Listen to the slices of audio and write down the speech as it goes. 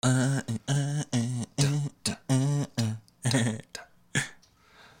Oh,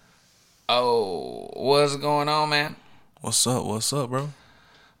 what's going on, man? What's up? What's up, bro?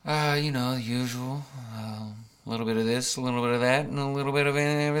 The usual. A little bit of this, a little bit of that, and a little bit of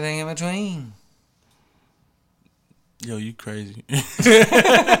everything in between. Yo, you crazy.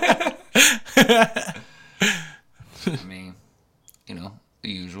 I mean, the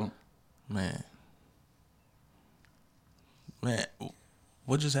usual. Man,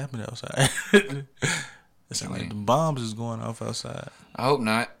 what just happened outside? It sounds like the bombs is going off outside. I hope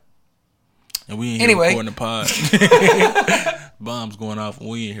not. And we ain't here recording the pod. Bombs going off and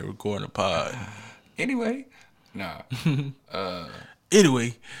we ain't here recording the pod. Anyway, nah.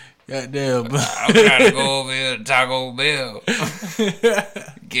 Anyway, goddamn. I'm trying to go over here to Taco Bell.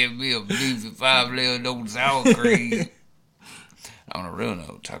 Get me a beefy 5-layer no sour cream. On a real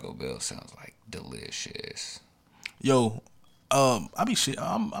note, Taco Bell sounds like delicious. Yo, I'm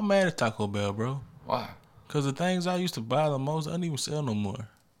mad at Taco Bell, bro. Why? Cause the things I used to buy the most, I don't even sell no more.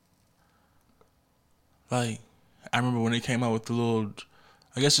 Like, I remember when they came out with the little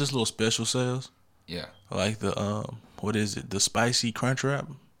special sales. Yeah. Like the what is it? The spicy crunch wrap.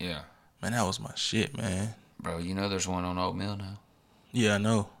 Yeah. Man, that was my shit, man. Bro, there's one on oatmeal now. Yeah, I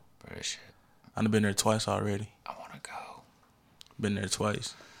know. Bro, that shit. I've been there twice already. I want to go. Been there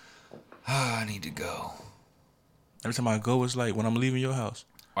twice. I need to go. Every time I go, it's like when I'm leaving your house.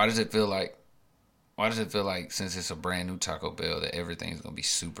 Why does it feel like since it's a brand new Taco Bell that everything's gonna be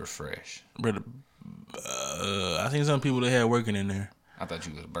super fresh? Brother, I think some people they had working in there. I thought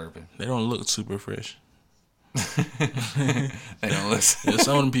you was burping. They don't look super fresh. They don't listen. Yeah,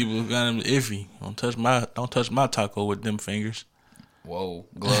 some of them people got them iffy. Don't touch my taco with them fingers. Whoa,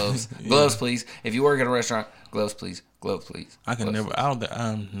 gloves, Yeah. Gloves, please. If you work at a restaurant, gloves, please, gloves, please. I can gloves, never. please.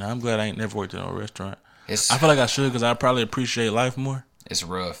 I don't. I'm glad I ain't never worked in a restaurant. I I feel like I should because I probably appreciate life more. It's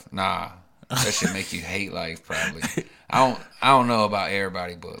rough. Nah, that should make you hate life. Probably. I don't know about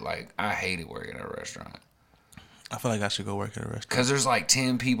everybody, but like I hated working at a restaurant. I feel like I should go work at a restaurant. Cause there's like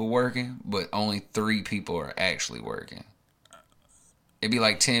 10 people working, but only 3 people are actually working. It'd be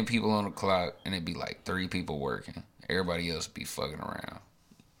like 10 people on the clock, and it'd be like 3 people working. Everybody else be fucking around.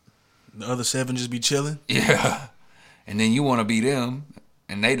 The other 7 just be chilling. Yeah, and then you want to be them,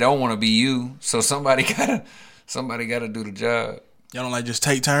 and they don't want to be you. So somebody gotta do the job. Y'all don't like just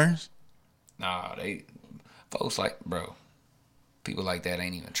take turns? Nah, folks like, bro, people like that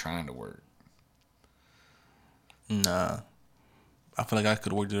ain't even trying to work. Nah. I feel like I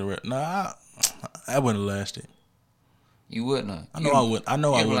could work at a restaurant. Nah, I wouldn't have lasted. You wouldn't have. I know I would. I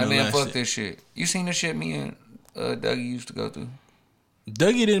know I wouldn't like, man, have lasted. fuck this shit. You seen the shit me and Dougie used to go through?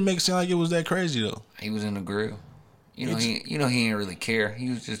 Dougie didn't make it seem like it was that crazy though. He was in the grill. He didn't really care. He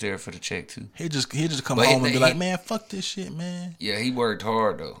was just there for the check too. He just come home and be like, man, fuck this shit, man. Yeah, he worked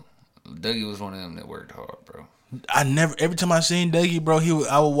hard though. Dougie was one of them that worked hard, bro. Every time I seen Dougie, bro,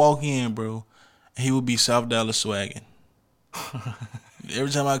 I would walk in, bro, and he would be South Dallas swagging.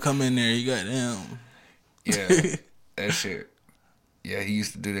 Every time I come in there, he got them. Yeah, that shit. Yeah, he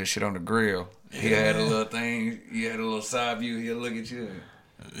used to do that shit on the grill. He had a little thing. He had a little side view. He'll look at you.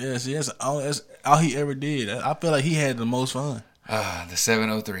 Yeah, see, that's all he ever did. I feel like he had the most fun. The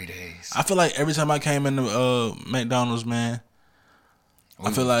 703 days. I feel like every time I came into McDonald's, man,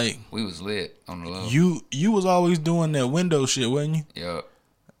 I feel like we was lit on the low. You was always doing that window shit, wasn't you? Yup.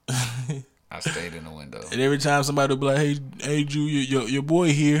 I stayed in the window. And every time somebody would be like, hey, Drew, your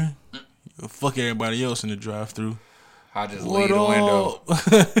boy here. Fuck everybody else in the drive-thru. I just leave the window.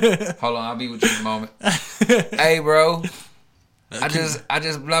 Hold on, I'll be with you in a moment. Hey, bro. I just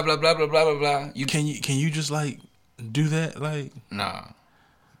blah blah blah blah blah blah blah. Can you just like do that? Like, nah.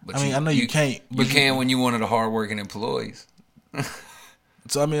 But I know you can't. But you can when you one of the hardworking employees.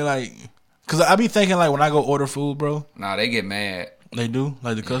 So I mean, like, cause I be thinking like when I go order food, bro. Nah, they get mad. They do,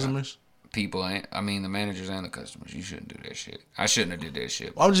 like the customers. People ain't. I mean, the managers and the customers. You shouldn't do that shit. I shouldn't have did that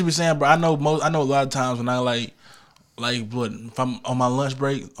shit. I'm just be saying, bro. I know a lot of times when I like what if I'm on my lunch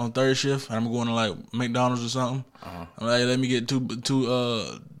break on third shift and I'm going to like McDonald's or something. I'm like, let me get two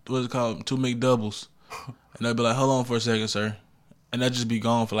what's it called, 2 McDoubles, and they'll be like, hold on for a second, sir, and that just be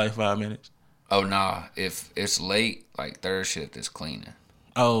gone for like 5 minutes. Oh nah, if it's late, like third shift is cleaning.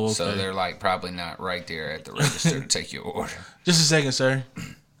 Oh, okay. So they're like probably not right there at the register to take your order. Just a second, sir.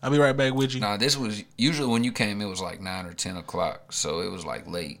 I'll be right back with you. Nah, this was usually when you came, it was like 9 or 10 o'clock, so it was like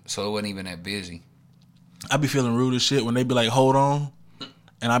late, so it wasn't even that busy. I be feeling rude as shit when they be like, hold on,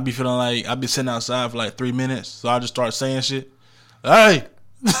 and I be feeling like I be sitting outside for like 3 minutes, so I just start saying shit. Hey,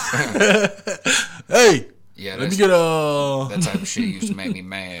 hey. Yeah, let me get that type of shit used to make me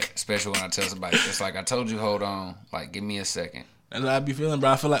mad, especially when I tell somebody, it's like, I told you, hold on, like, give me a second. That's how I be feeling,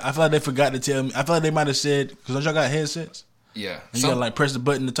 bro. I feel like they forgot to tell me. I feel like they might have said, because don't y'all got headsets? Yeah. And you gotta like press the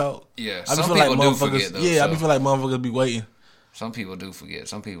button to talk. Yeah. I be Some feel like people do motherfuckers. forget though. Yeah, I be feel like motherfuckers be waiting. Some people do forget.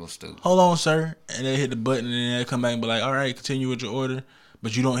 Some people stupid. Hold on, sir. And they hit the button and then they come back and be like, all right, continue with your order.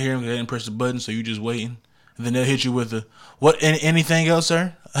 But you don't hear them because they didn't press the button, so you just waiting. And then they'll hit you with the, what, anything else,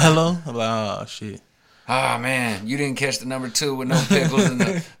 sir? Hello? I'm like, oh, shit. Ah, man, you didn't catch the number 2 with no pickles and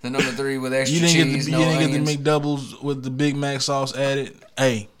the number 3 with extra You didn't cheese, get no you didn't onions. get the McDoubles with the Big Mac sauce added.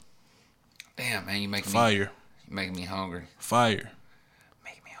 Hey. Damn, man, you making me hungry. Fire.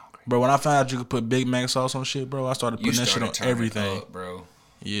 Making me hungry. Bro, when I found out you could put Big Mac sauce on shit, bro, I started putting that shit on everything. Up, bro.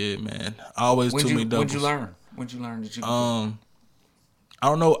 Yeah, man. Always too many doubles. When'd you learn? When'd you learn that you I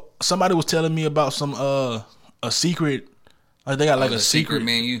don't know. Somebody was telling me about some a secret. Like they got like a secret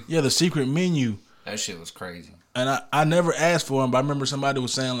menu. Yeah, the secret menu. That shit was crazy. And I never asked for them, but I remember somebody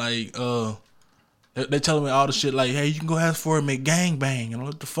was saying like they telling me all the shit like, hey, you can go ask for a McGangbang. And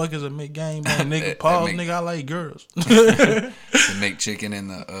what the fuck is a McGangbang, nigga? Pause, nigga. I like girls. The McChicken and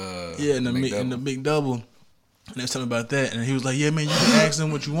the and the McDouble. And they was telling me about that, and he was like, yeah, man, you can ask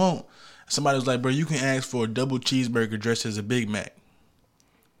them what you want. Somebody was like, bro, you can ask for a double cheeseburger dressed as a Big Mac.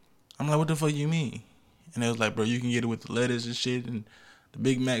 I'm like, what the fuck you mean? And they was like, bro, you can get it with the lettuce and shit and the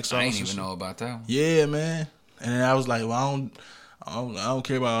Big Mac sauce. I didn't even know about that one. Yeah, man. And then I was like, well, I don't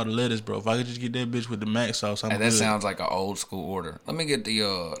care about all the lettuce, bro. If I could just get that bitch with the Mac sauce, I'm good. That sounds like an old school order. Let me get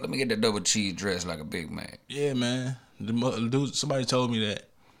the double cheese dressed like a Big Mac. Yeah, man. The dude, somebody told me that.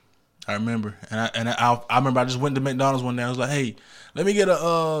 I remember, and I remember I just went to McDonald's one day. I was like, hey, let me get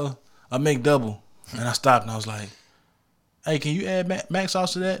a McDouble, and I stopped and I was like, hey, can you add Mac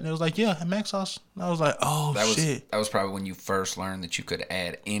sauce to that? And it was like, yeah, Mac sauce. And I was like, oh, shit. That was probably when you first learned that you could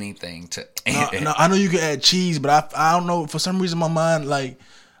add anything to No, I know you could add cheese, but I don't know. For some reason, my mind, like,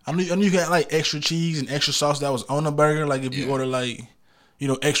 I knew you could add, like, extra cheese and extra sauce that was on the burger. Like, if you order, like,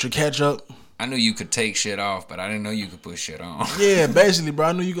 extra ketchup. I knew you could take shit off, but I didn't know you could put shit on. Yeah, basically, bro.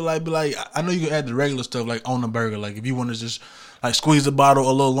 I knew you could, like, be like, I know you could add the regular stuff, like, on the burger. Like, if you want to just, like, squeeze the bottle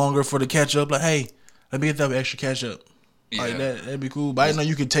a little longer for the ketchup, like, hey, let me get that with extra ketchup. Yeah. Like that'd be cool. But I didn't know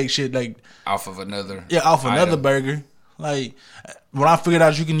you could take shit like off of another. Yeah, off another burger. Like when I figured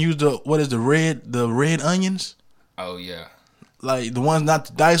out you can use the red onions. Oh yeah. Like the ones not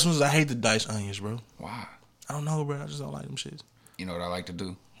the diced ones. I hate the diced onions, bro. Why? I don't know, bro. I just don't like them shits. You know what I like to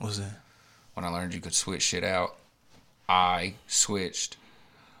do? What's that? When I learned you could switch shit out, I switched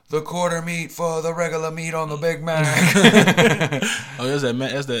the quarter meat for the regular meat on the Big Mac. Oh, that's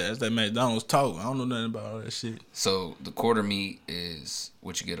that McDonald's talk. I don't know nothing about all that shit. So the quarter meat is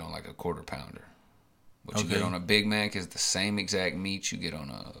what you get on like a quarter pounder. What you get on a Big Mac is the same exact meat you get on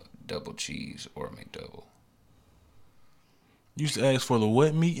a double cheese or a McDouble. You used to ask for the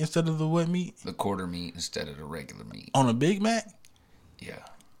wet meat instead of the wet meat? The quarter meat instead of the regular meat. On a Big Mac? Yeah.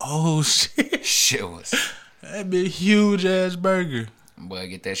 Oh, shit. Shit was... That'd be a huge-ass burger. Boy,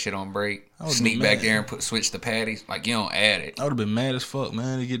 get that shit on break. Sneak back there and switch the patties. Like, you don't add it. I would have been mad as fuck,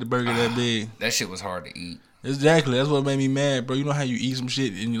 man, to get the burger that big. That shit was hard to eat. Exactly. That's what made me mad, bro. You know how you eat some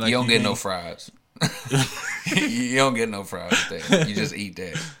shit and you don't get no fries. You don't get no fries with that. You just eat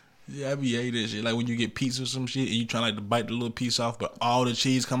that. Yeah, I be ate that shit. Like when you get pizza or some shit and you try like to bite the little piece off, but all the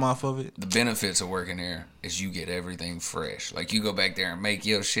cheese come off of it. The benefits of working there is you get everything fresh. Like you go back there and make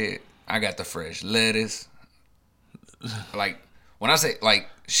your shit. I got the fresh lettuce. Like when I say like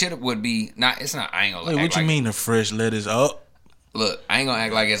shit would be not. It's not. I ain't gonna. Wait, what you mean the fresh lettuce? Oh, look, I ain't gonna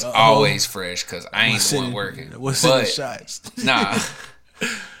act like it's always fresh because I ain't the one working. What's in the shots? Nah.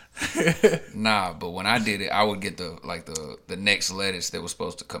 Nah, but when I did it, I would get the next lettuce that was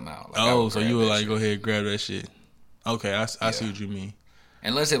supposed to come out. Like, so you would like go ahead and grab that shit. Okay, I see what you mean.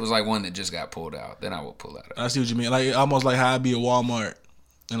 Unless it was like one that just got pulled out, then I would pull that out. I see what you mean. Like almost like how I be at Walmart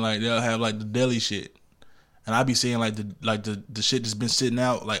and like they'll have like the deli shit, and I be seeing like the shit that's been sitting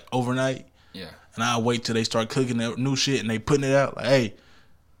out like overnight. Yeah. And I wait till they start cooking that new shit and they putting it out. Like, hey,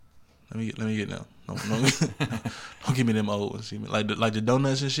 let me get them. Don't give me them old ones. Like the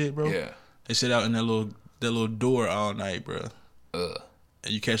donuts and shit, bro. Yeah. They sit out in that little door all night, bro. And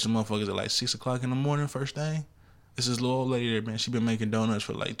you catch the motherfuckers at like 6 o'clock in the morning, first thing. This is little old lady there, man. She been making donuts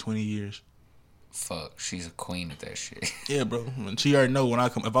for like 20 years. Fuck, she's a queen at that shit. Yeah, bro. And she already know when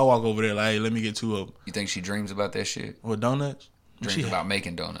if I walk over there, like, hey, let me get 2 of them. You think she dreams about that shit? What, donuts? Dreams about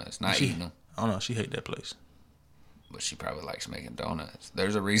making donuts, not eating them. I don't know. She hate that place. But she probably likes making donuts.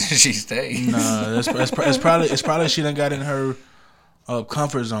 There's a reason she stays. Nah, it's probably she done got in her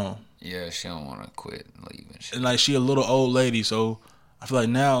comfort zone. Yeah, she don't want to quit and leave and shit. And like she a little old lady, so I feel like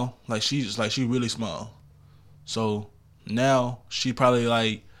now like she's like she really small. So now she probably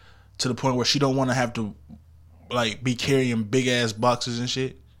like to the point where she don't want to have to like be carrying big ass boxes and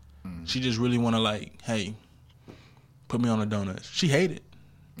shit. She just really want to like, hey, put me on the donuts. She hate it.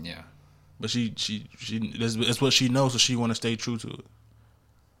 Yeah. But she that's what she knows, so she want to stay true to it.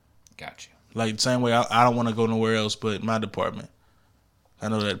 Got you. Like the same way I don't want to go nowhere else but my department. I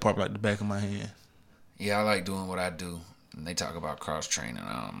know that department like the back of my hand. Yeah, I like doing what I do. And they talk about cross training.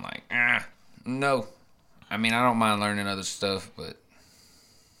 I'm like, no. I mean, I don't mind learning other stuff, but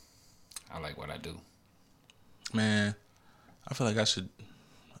I like what I do. Man, I feel like I should.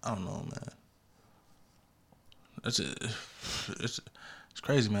 I don't know, man. It's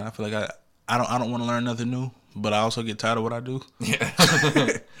crazy, man. I feel like I don't want to learn nothing new, but I also get tired of what I do. Yeah.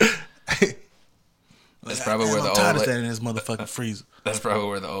 Like, That's probably where the I'm tired old of standing in this motherfucking freezer. That's probably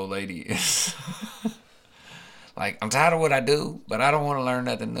where the old lady is. Like, I'm tired of what I do, but I don't want to learn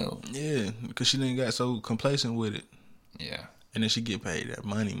nothing new. Yeah, because she didn't got so complacent with it. Yeah. And then she get paid that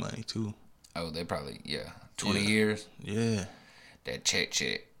money too. Oh, they probably 20 years. Yeah. That check.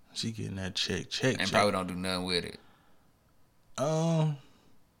 She getting that check. And probably don't do nothing with it. And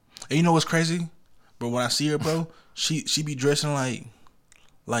you know what's crazy? But when I see her, bro, she be dressing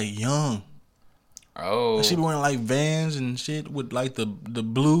like young. Oh. Like she be wearing like Vans and shit with like the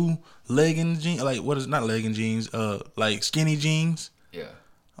blue legging jeans. Like what is not legging jeans? Like skinny jeans. Yeah.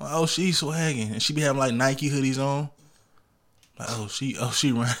 I'm like, oh, she's swagging, and she be having like Nike hoodies on. Like she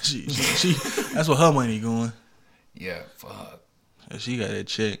that's where her money going. Yeah. Fuck. And she got that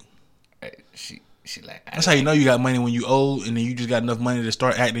check. She like. That's how you know you got money when you old, and then you just got enough money to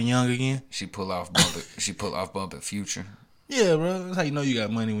start acting young again. She pull off bump at Future. Yeah, bro. That's how you know you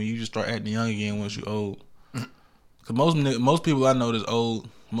got money when you just start acting young again once you old. Cause most people I know that's old,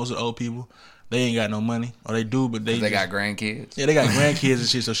 most of the old people, they ain't got no money, or they do, but they got grandkids. Yeah, they got grandkids and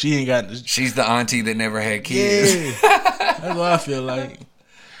shit. So she ain't got. She's the auntie that never had kids. Yeah, that's what I feel like.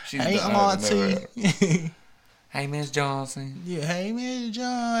 She's hey, the auntie. Hey, Miss Johnson. Yeah, hey, Miss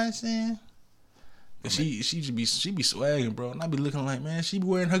Johnson. She be swagging, bro, and I be looking like, man, she be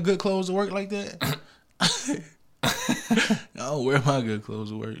wearing her good clothes to work like that. I don't wear my good clothes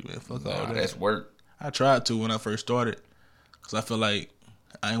to work, man. Fuck all that. That's work. I tried to when I first started, cause I feel like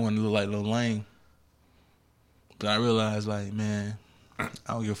I didn't want to look like Lil Lane. But I realized, like, man, I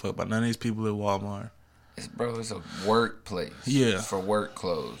don't give a fuck about none of these people at Walmart. It's a workplace. Yeah, for work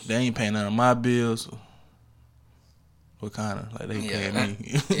clothes. They ain't paying none of my bills. What kind of like they paying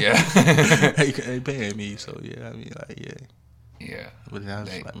me? Yeah, they paying me. So yeah, I mean, like, yeah. Yeah, but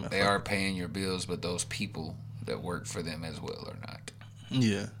like, man, they are paying your bills, but those people that work for them as well are not.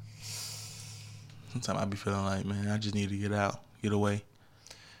 Yeah. Sometimes I be feeling like, man, I just need to get out, get away.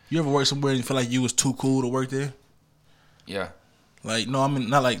 You ever work somewhere and you feel like you was too cool to work there? Yeah. Like, no, I mean,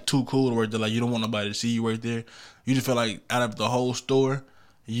 not like too cool to work there. Like, you don't want nobody to see you work there. You just feel like out of the whole store,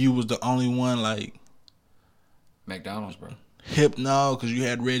 you was the only one, like... McDonald's, bro. Hip, no, because you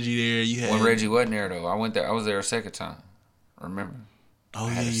had Reggie there. You had... When Reggie wasn't there, though. I was there a second time. Remember? Oh,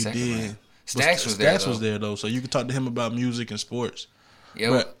 yeah, you did. Round. Stacks was there, though. Stacks was there, though, so you could talk to him about music and sports. Yeah.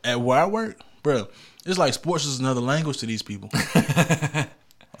 But at where I work, bro, it's like sports is another language to these people.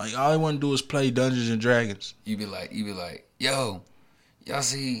 Like, all they want to do is play Dungeons and Dragons. You be like, yo, y'all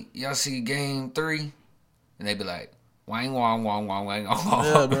see game 3? And they be like, wang, wang, wang, wang, wang.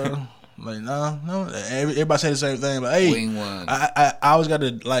 Yeah, bro. Like, no. Everybody say the same thing. But, hey, Wing one. I always got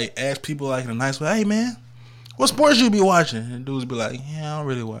to, like, ask people, like, in a nice way, hey, man, what sports you be watching? And dudes be like, yeah, I don't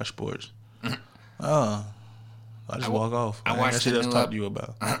really watch sports. Oh. I just walk off. I watched shit else to talk to you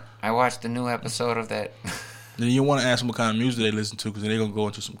about. I watched the new episode of that. Then you want to ask them what kind of music they listen to, because they're going to go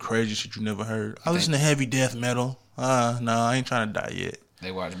into some crazy shit you never heard. I listen to heavy death metal. No, I ain't trying to die yet.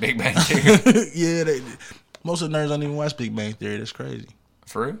 They watch Big Bang Theory. Yeah, most of the nerds don't even watch Big Bang Theory. That's crazy.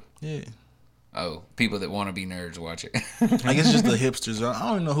 For real? Yeah. Oh, people that want to be nerds watch it. I guess it's just the hipsters. I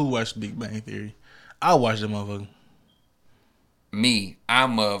don't even know who watched Big Bang Theory. I watched that motherfucker. Me,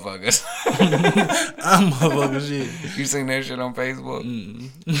 I'm motherfuckers. I'm motherfucker shit. You seen that shit on Facebook?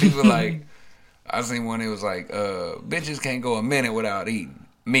 People like, I seen one. It was like, bitches can't go a minute without eating.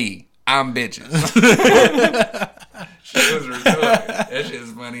 Me, I'm bitches. Shit was retarded. That shit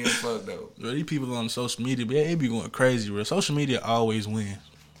is funny as fuck though. Bro, these people on social media, they be going crazy, bro. Social media always wins.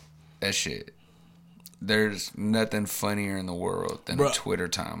 That shit. There's nothing funnier in the world than a Twitter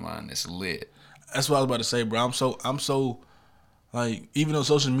timeline that's lit. That's what I was about to say, bro. I'm so like, even though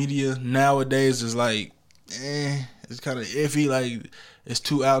social media nowadays is like, it's kind of iffy. Like, it's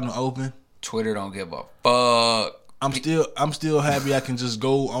too out in the open. Twitter don't give a fuck. I'm still happy I can just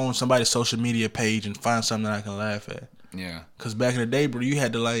go on somebody's social media page and find something that I can laugh at. Yeah. Cause back in the day, bro, you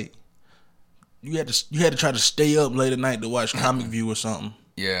had to try to stay up late at night to watch Comic View or something.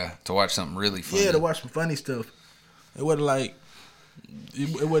 Yeah, to watch something really funny. Yeah, to watch some funny stuff. It wasn't like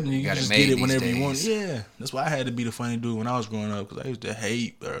it wasn't. You got it just made get it these whenever you days. want. Yeah, that's why I had to be the funny dude when I was growing up because I used to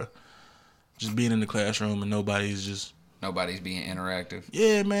hate just being in the classroom and nobody's just. Nobody's being interactive.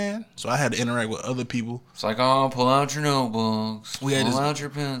 Yeah, man. So I had to interact with other people. It's like, oh, pull out your notebooks. Pull out your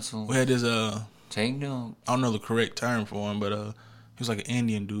pencil. We had this take notes. I don't know the correct term for him, but he was like an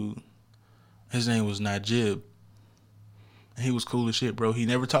Indian dude. His name was Najib. He was cool as shit, bro. He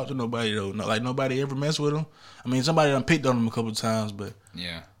never talked to nobody though. Like nobody ever messed with him. I mean, somebody done picked on him a couple times, but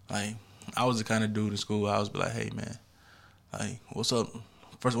yeah, like I was the kind of dude in school. I was be like, hey man, like what's up?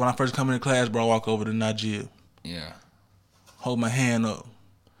 When I first come into class, bro, I walk over to Najib. Yeah. Hold my hand up.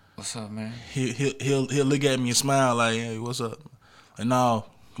 What's up, man? He'll look at me and smile like, hey, what's up? Like, no,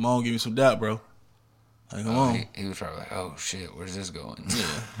 come on, give me some doubt, bro. Like, come on. He was probably like, oh shit, where's this going?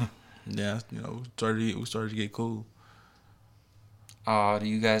 Yeah. Yeah, you know, we started to get cool. Do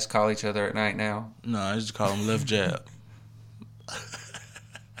you guys call each other at night now? No, I just call him left jab.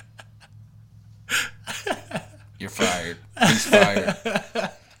 You're fired. He's fired.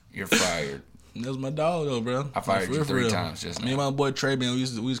 You're fired. That was my dog though, bro. I fired you 3 times just now. Me and my boy Trey, man, we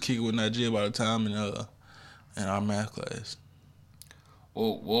used to kick it with Najib all the time in our math class.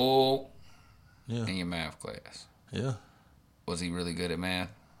 Whoa. Yeah. In your math class. Yeah. Was he really good at math?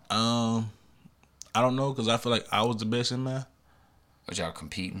 I don't know, because I feel like I was the best in math. Was y'all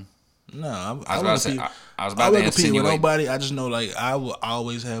competing? No, I was about to compete with insinuate. nobody. I just know, like, I will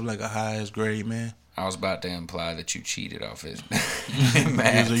always have, like, a highest grade, man. I was about to imply that you cheated off his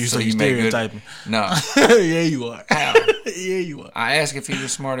math. So you stereotyping. No. Yeah, you are. How? Yeah, you are. I asked if he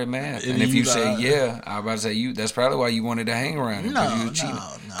was smart at math. And And if you you say lied. yeah, I was about to say you. That's probably why you wanted to hang around him. No, you was cheating.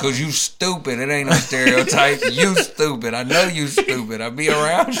 no. Because you stupid. It ain't no stereotype. You stupid. I know you stupid. I be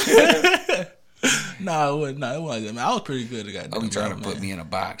around you. No, it wasn't. I was pretty good at goddamn Oh, you trying to math, put man. me in a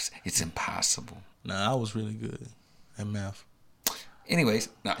box. It's impossible. Nah, I was really good at math. Anyways,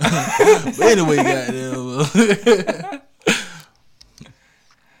 no. But anyway, goddamn.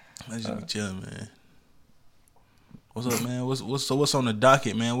 I just be chilling, man. What's up, man? What's on the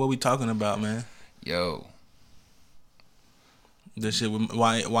docket, man? What we talking about, man? Yo. That shit with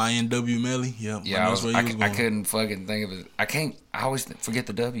YNW Melly? Yep. Yeah, I going. couldn't fucking think of it. I always forget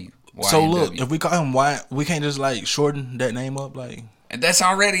the W. So YNW. look, if we call him Y, we can't just like shorten that name up, like. And that's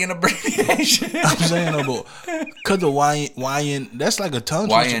already an abbreviation. I'm saying, no, but cause the YN, that's like a tongue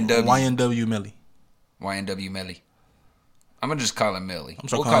twister. YNW. YNW Melly. YNW Melly. I'm gonna just call him Melly. I'm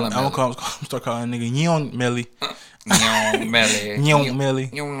We'll start call him Melly. start calling nigga Yon Melly. Yon Melly. Yon Melly.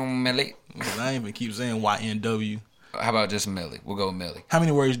 Yon Melly. I ain't even keep saying YNW. How about just Melly? We'll go with Melly. How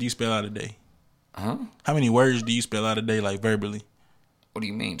many words do you spell out a day? Huh? How many words do you spell out a day, like verbally? What do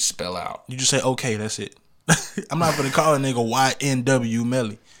you mean spell out? You just say okay, that's it. I'm not gonna call a nigga YNW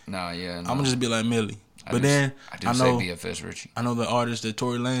Melly. Nah, yeah. No. I'm gonna just be like Melly. I But do- then I know say BFS Richie. I know the artist that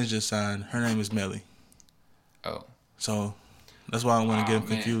Tory Lanez just signed. Her name is Melly. Oh. So that's why I want to get him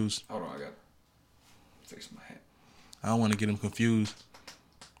man. confused. Hold on, I got fix my hat. I don't want to get him confused.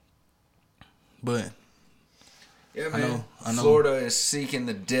 But Yeah, I man. know. Florida is seeking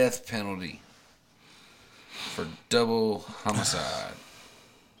the death penalty for double homicide.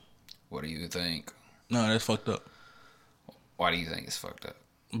 What do you think? no, that's fucked up. Why do you think it's fucked up?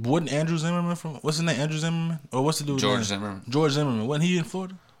 Wasn't Andrew Zimmerman from? What's his name? Andrew Zimmerman? Or what's the dude's George name? Zimmerman. George Zimmerman. Wasn't he in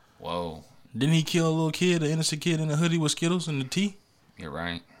Florida? Whoa, Didn't he kill a little kid, an innocent kid in a hoodie with Skittles and the tea? you're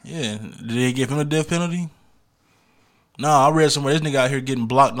right. Yeah. Did they give him a death penalty? No, I read somewhere this nigga out here getting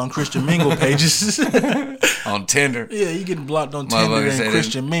blocked on Christian Mingle pages. On Tinder. Yeah, he getting blocked on Motherfucker Tinder said and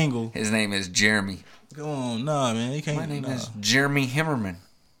Christian Mingle. His name is Jeremy. Come on, nah, man, he can't. My name nah. is Jeremy Himmerman.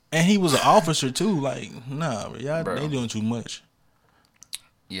 And he was an officer too. Like, nah, bro, y'all, Bro. they doing too much.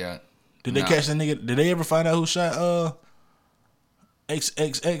 Yeah. Did they Nah. catch that nigga? Did they ever find out who shot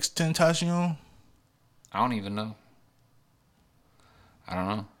XXX Tentacion? I don't even know. I don't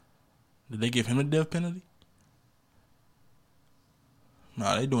know. Did they give him a death penalty?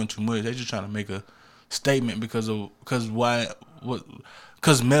 Nah, they doing too much. They just trying to make a statement because Melly,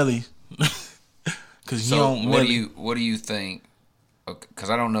 because So Young what Melly. do you think? Because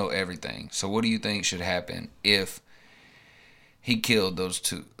I don't know everything. So what do you think should happen if he killed those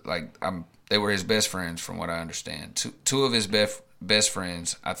two? Like they were his best friends, from what I understand. Two of his best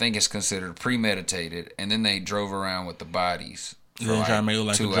friends. I think it's considered premeditated, and then they drove around with the bodies. For They trying to make it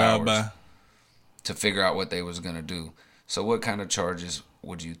like a 2 drive hours by. to figure out what they was gonna do. So what kind of charges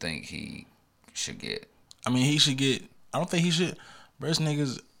would you think he should get? I mean, he should get. I don't think he should. Bro, this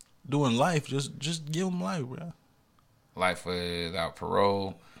nigga's doing life. Just give him life, bro. Life without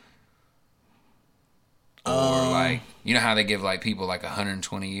parole. or like you know how they give like people like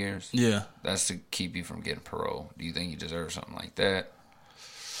 120 years? Yeah. That's to keep you from getting parole. Do you think you deserve something like that?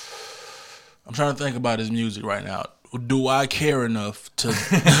 I'm trying to think about his music right now. Do I care enough to?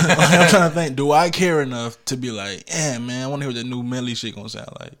 I'm trying to think. Do I care enough to be like, yeah, man, I want to hear what that new Melly shit gonna sound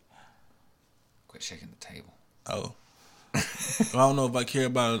like. Quit shaking the table. Oh, I don't know if I care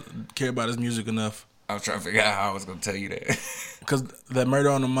about his music enough. I was trying to figure out how I was gonna tell you that. Because that Murder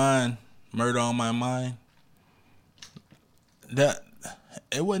on My Mind, that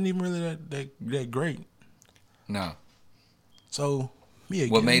it wasn't even really that great. No. So yeah,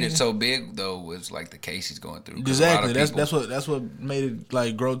 what made it so big though was like the case he's going through. Exactly. That's what made it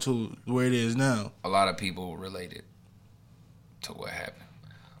like grow to where it is now. A lot of people related to what happened.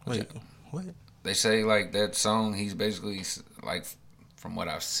 Wait, what? They say like that song. He's basically like, from what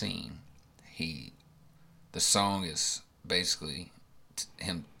I've seen, the song is basically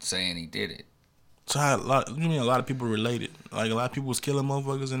him saying he did it. So you mean a lot of people related? Like a lot of people was killing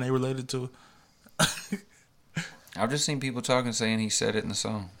motherfuckers and they related to it? I've just seen people talking saying he said it in the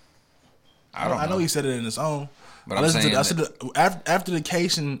song. I know he said it in the song. But I'm saying after the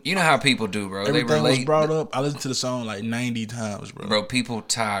case and you know how people do, bro. Everything was brought up. I listened to the song like 90 times, bro. Bro, people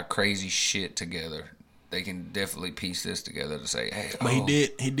tie crazy shit together. They can definitely piece this together to say, hey. But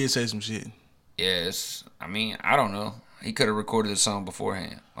he did say some shit. Yes, I mean, I don't know. He could have recorded the song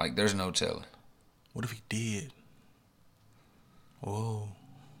beforehand. Like, there's no telling. What if he did? Whoa.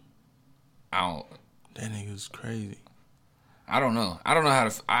 That nigga's crazy. I don't know. I don't know how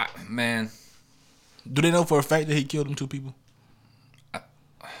to. Man. Do they know for a fact that he killed them two people?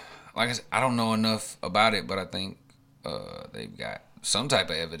 Like I said, I don't know enough about it, but I think they've got some type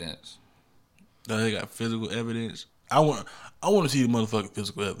of evidence. They got physical evidence. I want to see the motherfucking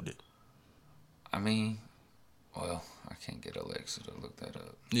physical evidence. I mean, well, I can't get Alexa to look that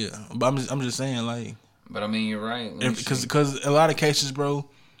up. Yeah, but I'm just saying, like. But I mean, you're right. Because a lot of cases, bro,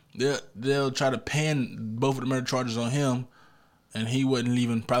 they'll try to pin both of the murder charges on him, and he wasn't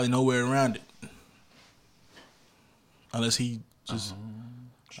even probably nowhere around it, unless he just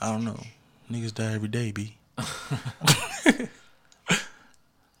I don't know. Niggas die every day, B. I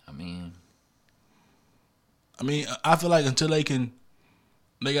mean, I feel like until they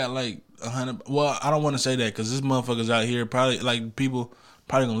got like 100. Well, I don't want to say that because this motherfucker's out here probably like people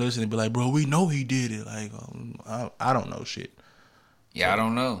probably gonna listen and be like, bro, we know he did it. Like, I don't know shit. Yeah, so, I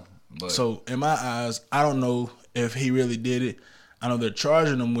don't know. But so in my eyes, I don't know if he really did it. I know they're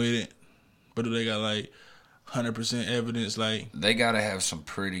charging him with it, but do they got like 100% evidence? Like, they gotta have some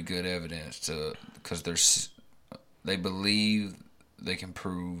pretty good evidence because they believe they can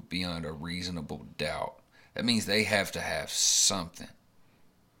prove beyond a reasonable doubt. That means they have to have something.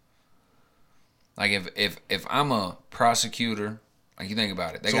 Like if I'm a prosecutor, like you think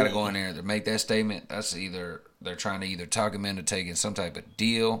about it, they got to go in there to make that statement. That's either they're trying to either talk him into taking some type of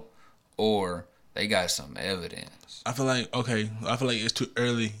deal, or they got some evidence. I feel like it's too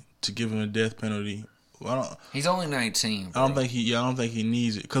early to give him a death penalty. He's only 19. Bro. I don't think he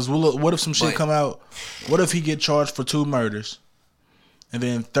needs it. Cause what if some shit come out? What if he get charged for 2 murders, and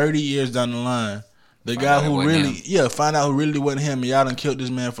then 30 years down the line, the guy who really find out who really wasn't him, and y'all done killed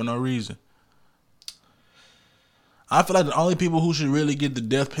this man for no reason. I feel like the only people who should really get the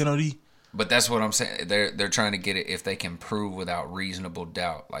death penalty. But that's what I'm saying. They're trying to get it if they can prove without reasonable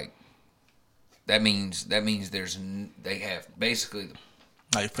doubt. Like that means they have basically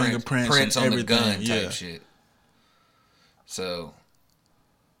like fingerprints on everything. The gun type shit. So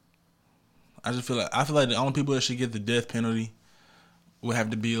I feel like the only people that should get the death penalty would have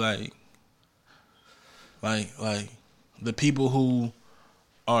to be like the people who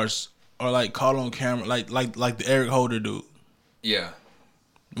are like caught on camera, like the Eric Holder dude. Yeah,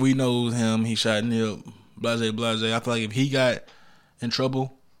 we know him. He shot Neil. Blase. I feel like if he got in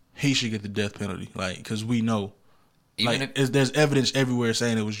trouble, he should get the death penalty. Like, because we know, there's evidence everywhere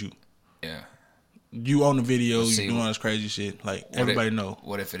saying it was you. Yeah, you on the video. You doing all this crazy shit. Like everybody know.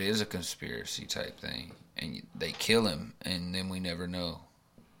 What if it is a conspiracy type thing and they kill him and then we never know?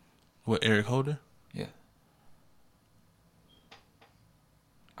 What, Eric Holder? Yeah.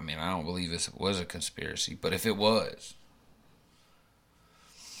 I mean, I don't believe it was a conspiracy, but if it was,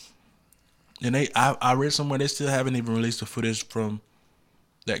 and I read somewhere they still haven't even released the footage from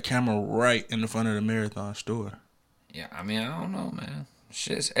that camera right in the front of the Marathon store. Yeah, I mean, I don't know, man.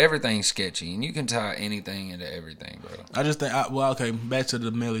 Everything's sketchy, and you can tie anything into everything, bro. I just think, back to the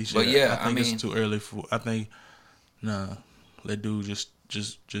Millie shit. But yeah, I think it's too early for. I think, let dude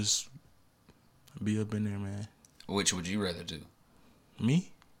just be up in there, man. Which would you rather do? Me?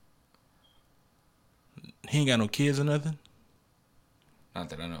 He ain't got no kids or nothing.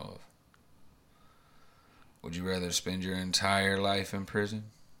 Not that I know of. Would you rather spend your entire life in prison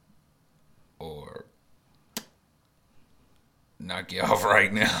or knock you off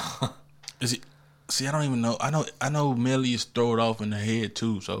right now? Is it? See, I don't even know. I know Melly is thrown off in the head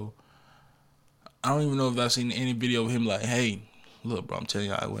too. So I don't even know if I've seen any video of him like, "Hey, look, bro, I'm telling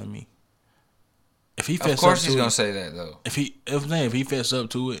you how it went me." If he Of course he's gonna say that though. If he fess up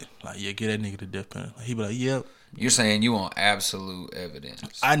to it, like, yeah, get that nigga the death penalty. He be like, yep. You're saying you want absolute evidence.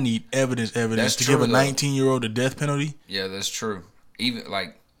 I need evidence That's to true, give a though. 19-year-old the death penalty. Yeah, that's true. Even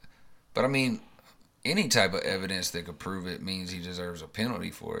like, but I mean, any type of evidence that could prove it means he deserves a penalty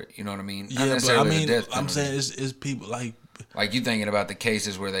for it. You know what I mean? Not Yeah, but I necessarily the mean, death I'm penalty. saying it's people like you thinking about the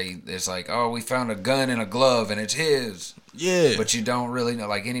cases where it's like, oh, we found a gun in a glove and it's his. yeah, But you don't really know.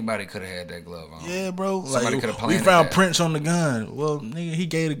 Like anybody could have had that glove on. yeah, bro. Somebody Like could have we planted found that. prints on the gun. Well,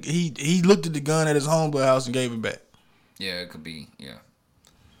 nigga, he looked at the gun at his homeboy house and gave it back. Yeah, it could be. Yeah.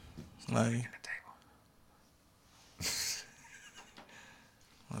 Like,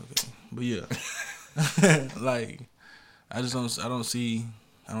 okay, but yeah, like I don't see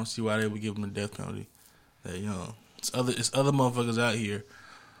why they would give him a death penalty. That it's other motherfuckers out here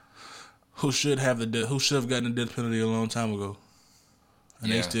who should have gotten the death penalty a long time ago,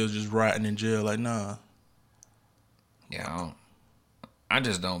 and they Yeah. still just rotting in jail. Like, nah, Yeah, I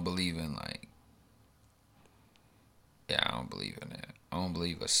just don't believe in like. Yeah, I don't believe in that. I don't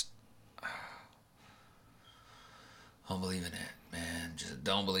believe I don't believe in that, man. Just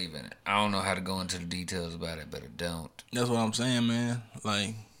don't believe in it. I don't know how to go into the details about it, but I don't. that's what I'm saying, man.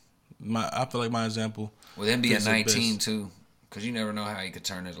 Like I feel like my example. With him being fits it 19 best. too, because you never know how he could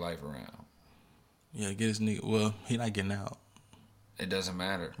turn his life around. Yeah, get his nigga. Well, he not getting out, It doesn't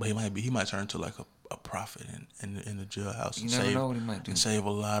matter. but he might turn to like a prophet in the jailhouse. You and never save, know what he might do. and save a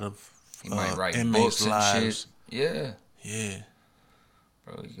lot of He might write inmates' books and lives. shit. Yeah, Yeah,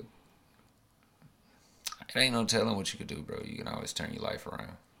 bro. It ain't no telling what you could do, bro. You can always turn your life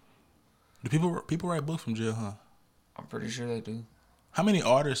around. do people write books from jail, huh? I'm pretty sure they do. How many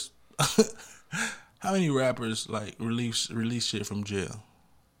artists, how many rappers like release shit from jail?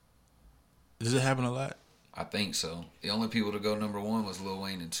 Does it happen a lot? I think so. The only people to go number one was Lil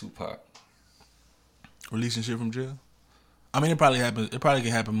Wayne and Tupac. Releasing shit from jail? I mean, it probably happens. It probably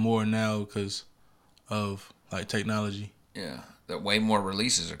can happen more now because of like technology. Yeah, that way more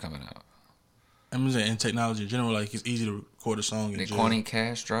releases are coming out. I'm saying in technology in general, like it's easy to record a song in Did jail. Kwani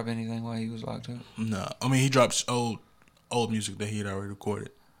Cash drop anything while he was locked up? No, I mean he drops old music that he had already recorded.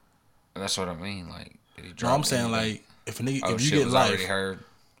 That's what I mean. Like, did he No, drop? I'm saying anything? like if a nigga, Oh, if you shit get was life, already heard.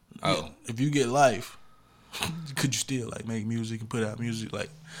 Oh, if you get life, could you still like make music and put out music like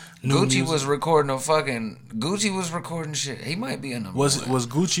new Gucci music? was recording Gucci was recording shit. He might be a number Was one.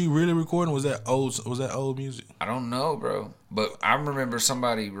 Gucci really recording? Was that old music? I don't know, bro. But I remember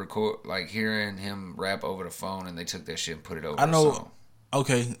somebody hearing him rap over the phone, and they took that shit and put it over. I know. A song.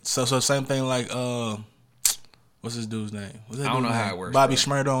 Okay, so same thing like what's this dude's name? What's that I don't dude's know how name? it works, Bobby bro.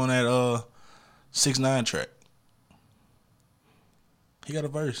 Shmurda on that 6ix9ine track. He got a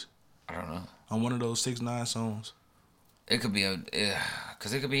verse I don't know. on one of those 6ix9ine songs. It could be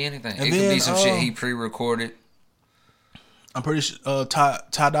because it could be anything. And It could then, be some shit he pre-recorded. I'm pretty sure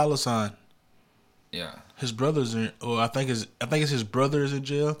Ty Dolla $ign. Yeah. His brother's in, or I think it's his brother is in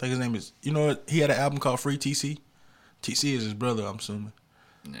jail. I think his name is. You know what? He had an album called Free TC. TC is his brother, I'm assuming.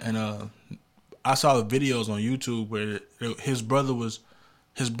 Yeah. And I saw the videos on YouTube where his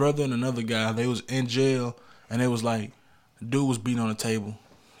brother and another guy, they was in jail, and it was like dude was beating on the table,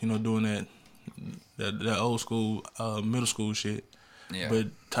 doing that old school middle school shit. Yeah. But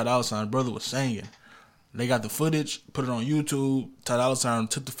Ty Dolla $ign's brother was singing. They got the footage, put it on YouTube. Ty Dolla $ign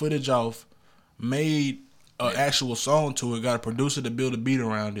took the footage off, made an actual song to it, got a producer to build a beat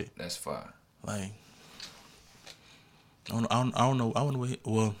around it. That's fine. Like, I don't know. I wonder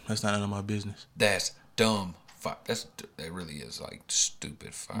well, that's not none of my business. That's dumb. That really is like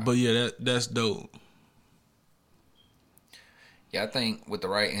stupid. Fire. But yeah, that's dope. Yeah, I think with the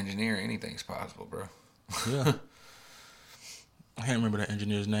right engineer, anything's possible, bro. Yeah. I can't remember that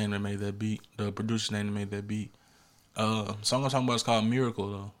engineer's name that made that beat. The producer's name that made that beat. The song I'm talking about is called Miracle,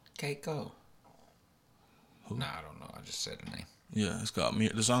 though. Keiko. Nah, I don't know. I just said the name. Yeah, it's called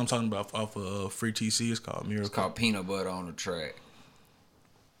Miracle. The song I'm talking about off of Free TC is called Miracle. It's called Peanut Butter on the Track.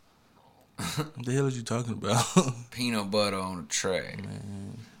 What the hell is you talking about? Peanut Butter on the Track.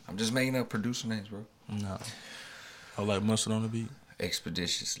 Man. I'm just making up producer names, bro. No. I like mustard on the beat.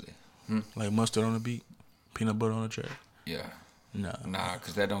 Expeditiously. Like mustard on the beat. Peanut butter on the track. Yeah. No. Nah,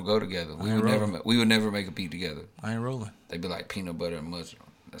 because that don't go together. We rolling. would never make a beat together. I ain't rolling. They'd be like peanut butter and mustard.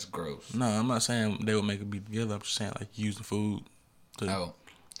 That's gross. No, I'm not saying they would make a beat together. I'm just saying like use the food. Oh.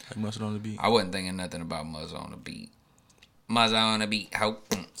 Like Mustard on the Beat. I wasn't thinking nothing about Muzz on the Beat. Muzz on the Beat, ho.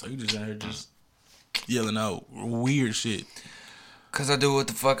 So you just out here just yelling out weird shit. Cause I do what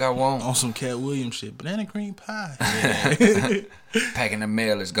the fuck I want. On some Cat Williams shit. Banana cream pie. Packing the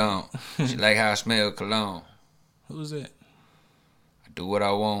mail is gone. She like how I smell cologne. Who's that? I do what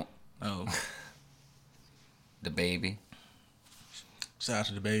I want. Oh. The Baby. Shout out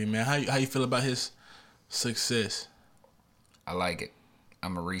to the Baby, man. How you feel about his success? I like it.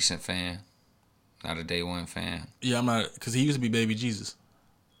 I'm a recent fan. Not a day one fan. Yeah, I'm not, because he used to be Baby Jesus.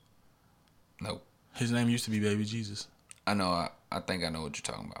 Nope. His name used to be Baby Jesus. I know. I think I know what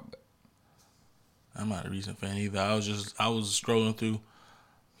you're talking about. But I'm not a recent fan either. I was scrolling through,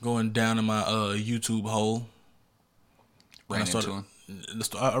 going down in my YouTube hole. ran into him.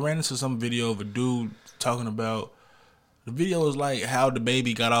 I ran into some video of a dude talking about, the video was like how the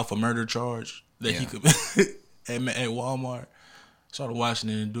Baby got off a murder charge that he could at Walmart. Started watching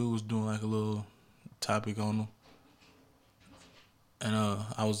it, and the dude was doing like a little topic on him. And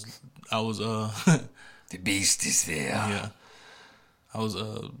I was The beast is there. yeah. I was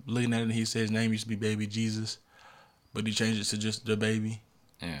looking at it, and he said his name used to be Baby Jesus, but he changed it to just the Baby.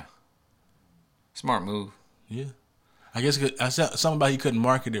 Yeah. Smart move. Yeah. I guess I said something about he couldn't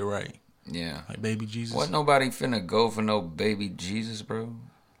market it right. Yeah. Like Baby Jesus. Wasn't nobody finna go for no Baby Jesus, bro.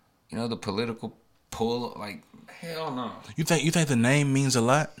 You know the political pull, like, hell no. You think the name means a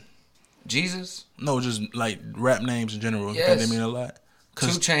lot? Jesus? No, just like rap names in general. Yes. You think they mean a lot? 2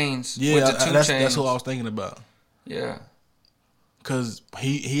 Chainz. Yeah, With the 2 that's Chainz. what I was thinking about. Yeah. Cause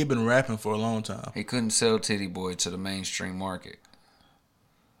he had been rapping for a long time. He couldn't sell Titty Boy to the mainstream market.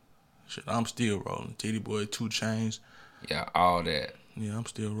 Shit, I'm still rolling. Titty Boy, 2 Chainz. Yeah, all that. Yeah, I'm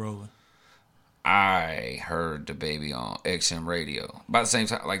still rolling. I heard the Baby on XM Radio. About the same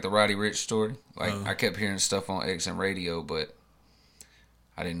time, like the Roddy Ricch story. Like, I kept hearing stuff on XM Radio, but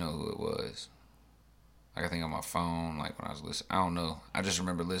I didn't know who it was. Like, I think on my phone, like when I was listening. I don't know. I just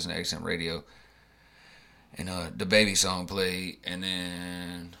remember listening to XM Radio. And the Baby song played, and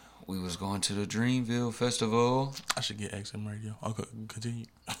then we was going to the Dreamville Festival. I should get XM Radio. Okay, continue.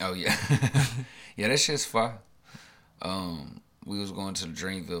 Oh, yeah. Yeah, that shit's fire. We was going to the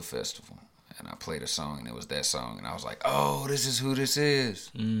Dreamville Festival, and I played a song, and it was that song, and I was like, oh, this is who this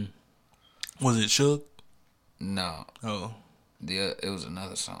is. Was it Shook? No. Oh. It was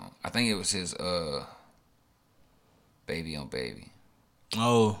another song. I think it was his Baby on Baby.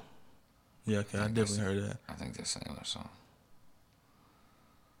 Oh. Yeah, okay, I definitely heard that. I think that's the name of the song.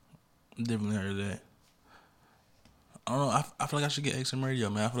 Definitely heard that. I don't know. I feel like I should get XM Radio,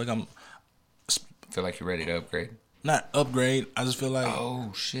 man. I feel like I'm Feel like you're ready to upgrade? not upgrade. I just feel like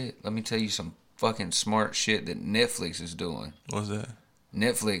Oh, shit. Let me tell you some fucking smart shit that Netflix is doing. what's that?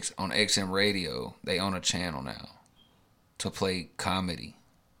 Netflix on XM Radio, they own a channel now to play comedy.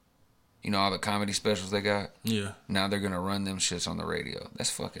 You know all the comedy specials they got? Yeah. Now they're going to run them shits on the radio. That's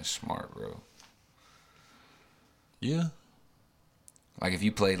fucking smart, bro. Yeah. Like if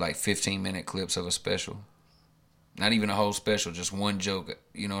you played like 15-minute clips of a special, not even a whole special, just one joke,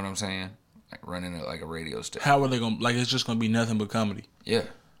 you know what I'm saying? Like running it like a radio station. How are they gonna like? It's just gonna be nothing but comedy. Yeah.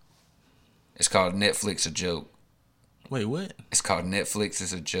 It's called Netflix a Joke. Wait, what? It's called Netflix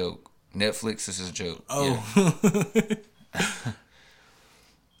is a Joke. Netflix is a joke. Oh. Yeah.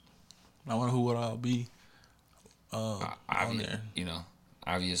 I wonder who would all be on there. You know,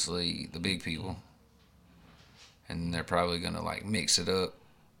 obviously the big people. And they're probably going to like mix it up.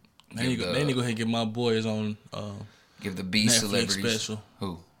 They need to go ahead and get my boys on Give the B Netflix celebrities. special.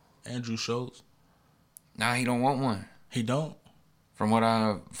 Who? Andrew Schultz. Nah, he don't want one. He don't. From what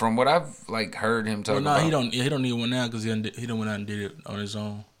I've like heard him talk about. He don't. Yeah, he don't need one now because he done went out and did it on his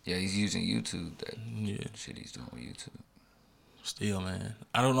own. Yeah, he's using YouTube. That Yeah. shit he's doing with YouTube. Still, man.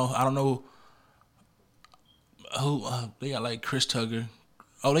 I don't know who they got, like Chris Tucker.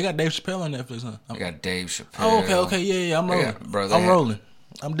 Oh, they got Dave Chappelle on Netflix, huh? They got Dave Chappelle. Oh, okay, yeah. I'm rolling. I'm rolling.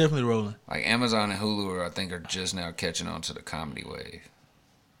 I'm definitely rolling. Like Amazon and Hulu, I think, are just now catching on to the comedy wave.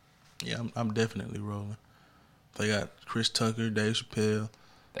 Yeah, I'm definitely rolling. They got Chris Tucker, Dave Chappelle.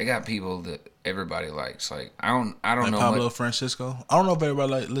 They got people that everybody likes. Like I don't Like know Pablo much. Francisco. I don't know if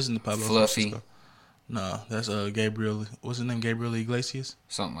everybody listen to Pablo Fluffy. Francisco. No, that's Gabriel. What's his name? Gabriel Iglesias.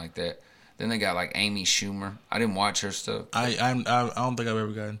 Something like that. Then they got like Amy Schumer. I didn't watch her stuff. I don't think I've ever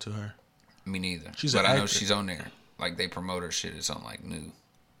gotten to her. Me neither. She's but an I know actor. she's on there. Like they promote her shit. It's on like new.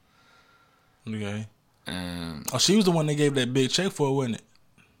 Okay. Um, Oh, she was the one they gave that big check for, wasn't it?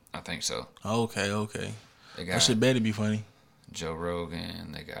 I think so. Okay. They That got shit better be funny. Joe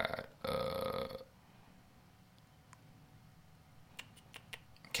Rogan. They got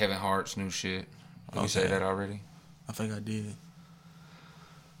Kevin Hart's new shit. Did we say Okay. that already? I think I did.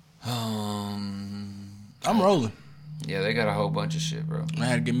 I'm rolling. Yeah, they got a whole bunch of shit, bro. I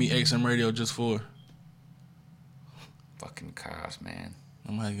had to get me XM radio just for it. Fucking Cos, man.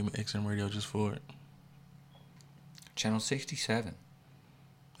 I'm gonna give me XM radio just for it. Channel 67.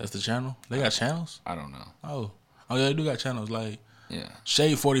 That's the channel? They got channels? I don't know. Oh yeah, they do got channels. Like Yeah.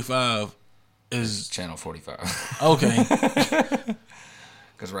 Shade 45 is Channel 45. okay.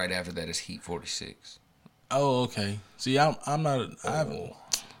 Because right after that is Heat 46. Oh, okay. See, I'm not.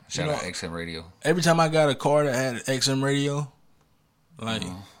 Shout out XM Radio. Every time I got a car that had XM radio, like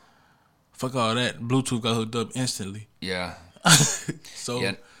fuck all that, Bluetooth got hooked up instantly. Yeah. So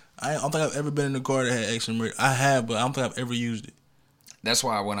Yeah. I don't think I've ever been in a car that had XM radio. I have, but I don't think I've ever used it. That's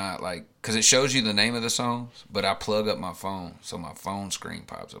why when I because it shows you the name of the songs, but I plug up my phone, so my phone screen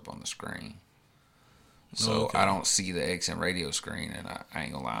pops up on the screen. So okay. I don't see the XM radio screen, and I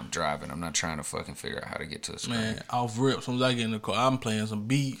ain't gonna lie, I'm driving. I'm not trying to fucking figure out how to get to the screen. Man, off rip, as soon as I get in the car, I'm playing some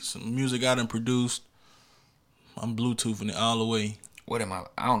beats, some music I done produced. I'm Bluetoothing it all the way. What am I?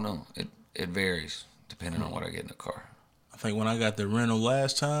 I don't know. It varies depending on what I get in the car. I think when I got the rental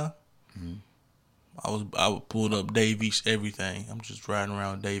last time, I pulled up Dave East everything. I'm just riding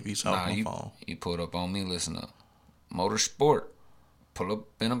around Dave East off my phone. You pulled up on me. Listen up, Motorsport. Pull up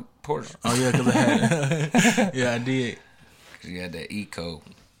in a Porsche. Oh yeah, because I had yeah, I did. Cause you had that Eco.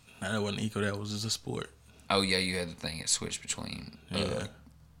 Nah, that wasn't Eco. That was just a Sport. Oh yeah, you had the thing that switched between. Yeah.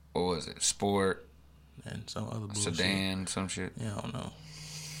 What was it? Sport, And some other bullshit. sedan, some shit. Yeah, I don't know.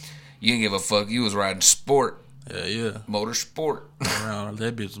 You didn't give a fuck. You was riding Sport, Yeah. Motorsport. Around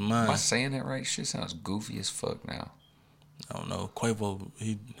that bitch was mine. Am I saying that right? Shit sounds goofy as fuck now. I don't know. Quavo,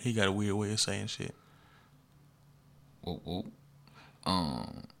 he got a weird way of saying shit. Whoop whoop.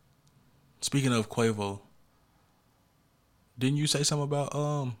 Speaking of Quavo, didn't you say something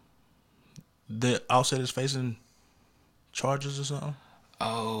about that Offset is facing charges or something?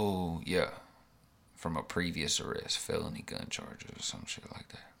 Oh yeah, from a previous arrest, felony gun charges or some shit like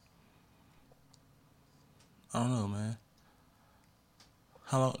that. I don't know, man.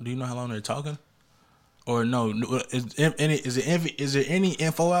 How long? Do you know how long they're talking? Or no? Is there any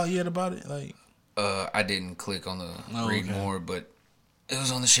info out yet about it? Like, I didn't click on the read more, but it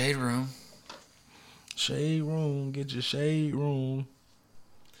was on the Shade Room. Shade Room, get your Shade Room.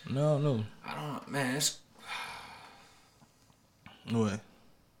 No. I don't know, man. What?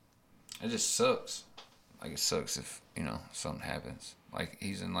 It just sucks. Like, it sucks if, something happens. Like,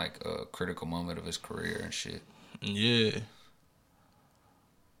 he's in, like, a critical moment of his career and shit. Yeah.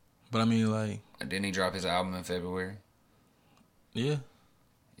 But, I mean, like... And didn't he drop his album in February? Yeah.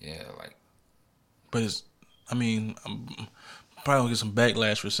 Yeah, like... But it's... I mean, I'm probably going to get some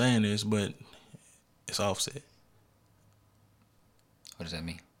backlash for saying this, but it's Offset. What does that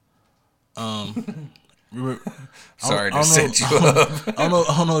mean? Sorry to set you up. I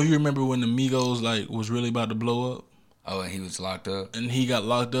don't know if you remember when the Migos like was really about to blow up. Oh, and he was locked up. And he got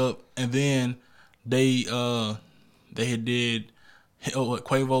locked up, and then they had did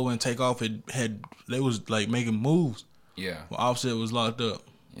Quavo and Takeoff they was like making moves. Yeah. Well, Offset was locked up.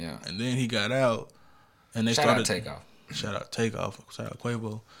 Yeah. And then he got out, and they Shout started out Takeoff. Shout out Takeoff. Shout out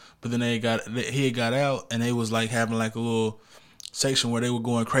Quavo. But then he had got out, and they was like having like a little section where they were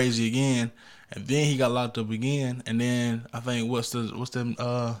going crazy again. And then he got locked up again, and then I think what's the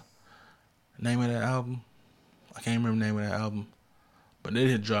name of that album? I can't remember the name of that album, but it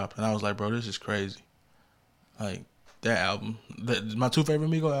had dropped, and I was like, bro, this is crazy. Like that album, my two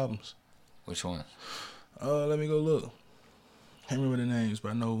favorite Migo albums. Which one? Let me go look. Can't remember the names,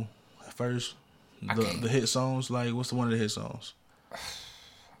 but I know at first the hit songs. Like, what's one of the hit songs?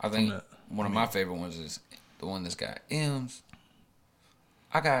 I think one of my favorite ones is the one that's got M's.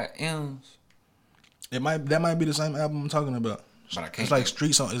 I got M's. That might be the same album I'm talking about. But I can't. It's like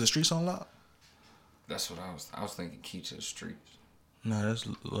Street Song. Is it Street Song Lock? That's what I was thinking. Key to the Streets. No, that's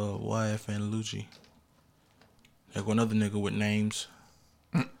YF and Lucci. Like another nigga with names.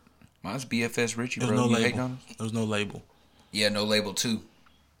 Mine's BFS Richie, bro. There's no You label. hating on us? There's no label. Yeah, no label too.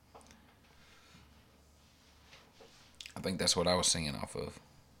 I think that's what I was singing off of.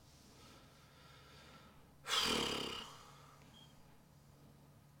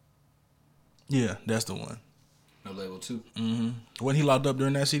 Yeah, that's the one. No label too. Mm-hmm. Wasn't he locked up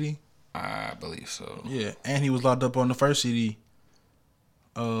during that CD? I believe so. Yeah, and he was locked up on the first CD.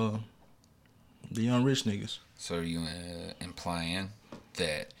 The Young Rich Niggas. So are you implying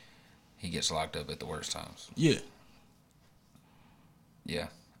that he gets locked up at the worst times? Yeah. Yeah.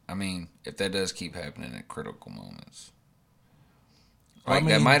 I mean, if that does keep happening at critical moments. Well, Like,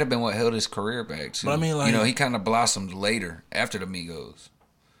 that might have been what held his career back, too. But I mean, like... he kind of blossomed later, after the Migos.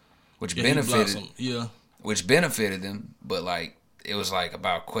 Which benefited... Yeah. Which benefited them, but, like, it was like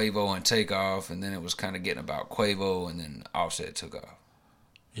about Quavo and Takeoff, and then it was kind of getting about Quavo, and then Offset took off.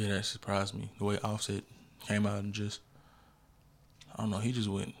 Yeah, that surprised me. The way Offset came out and just, I don't know, he just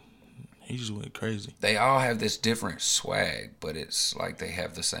went crazy. They all have this different swag, but it's like they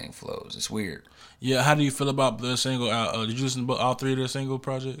have the same flows. It's weird. Yeah, how do you feel about the single? Did you listen to all three of their single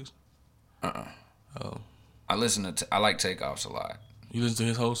projects? Oh, I like Takeoff's a lot. you listen to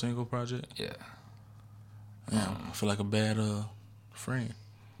his whole single project? Yeah. I feel like a bad friend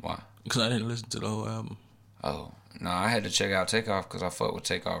Why? because I didn't listen to the whole album. Oh no, I had to check out Takeoff because I fuck with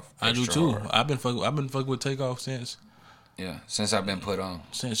Takeoff. I do extra too. hard. I've been fucking with Takeoff since Since I've been put on.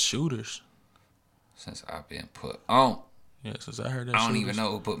 Shooters. Since I've been put on. Yeah, since I heard that. I don't Shooters. even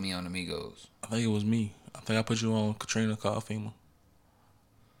know who put me on Amigos. I think it was me. I think I put you on Katrina Coffee.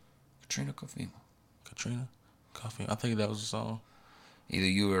 Katrina Kofima. Katrina Coffee. I think that was the song. Either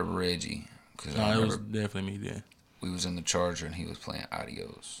you or Reggie. Cause I No, it was remember definitely me then. we was in the Charger and he was playing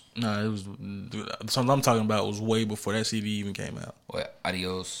Adios. No, it was something I'm talking about was way before that CD even came out. What?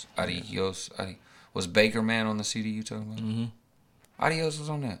 Adios. Was Baker Man on the CD you talking about? Mm-hmm. Adios was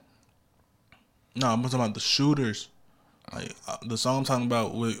on that. No, I'm talking about the Shooters. Like the song I'm talking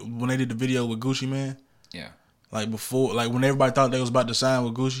about when they did the video with Gucci Man. Yeah. Like before, like when everybody thought they was about to sign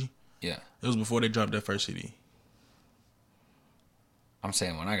with Gucci. Yeah. It was before they dropped that first CD. I'm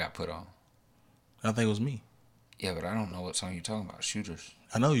saying when I got put on. I think it was me. Yeah, but I don't know what song you're talking about. Shooters.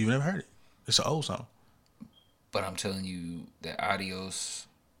 I know you've never heard it. It's an old song. But I'm telling you that Adios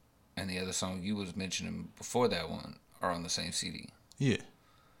and the other song you was mentioning before that one are on the same CD. Yeah,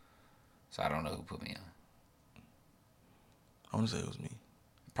 So I don't know who put me on. I want to say it was me.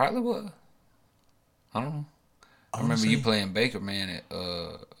 Probably was. I don't know. I remember you playing Baker Man at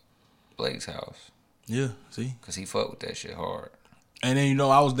Blake's house. Yeah, see. Because he fucked with that shit hard. And then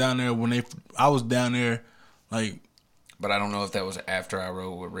I was down there like. But I don't know if that was after I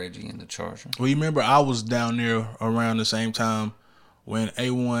rode with Reggie in the Charger. Well, you remember I was down there around the same time when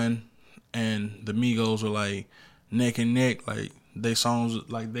A1 and the Migos were like neck and neck, like they songs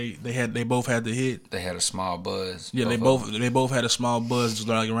like they both had the hit. They had a small buzz. Yeah, they both had a small buzz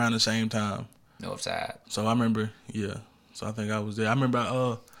like around the same time. No upside. So I remember, yeah. So I think I was there. I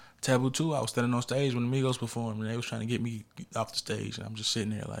remember Taboo 2, I was standing on stage when the Migos performed and they was trying to get me off the stage and I'm just sitting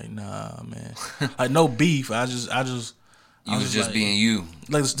there like, nah, man. Like no beef. I was just like, being you.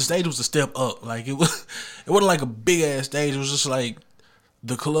 Like the stage was a step up. Like it wasn't like a big ass stage. It was just like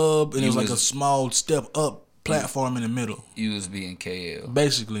the club, and it was like a small step up platform in the middle. You was being KL.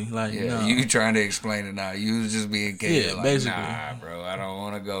 Basically, like yeah, you trying to explain it now. You was just being KL. Yeah, like, basically. Nah, bro, I don't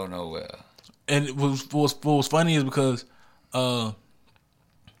want to go nowhere. And what was funny is because it was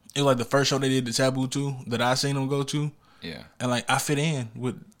like the first show they did the Taboo 2 that I seen them go to. Yeah. And like I fit in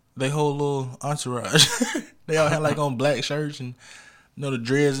with they whole little entourage. They all had like on black shirts and the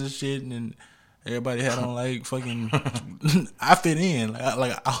dreads and shit, and everybody had on like fucking. I fit in,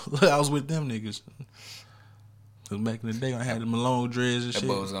 I was with them niggas. Cause back in the day, when I had them long dreads and that shit.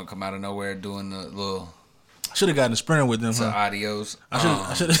 boy was gonna come out of nowhere doing the little. I should have gotten a sprinter with them. Adios.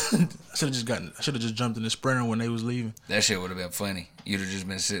 I should have just jumped in the sprinter when they was leaving. That shit would have been funny. You'd have just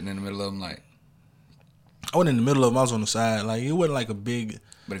been sitting in the middle of them like. I wasn't in the middle of them. I was on the side. Like it wasn't like a big.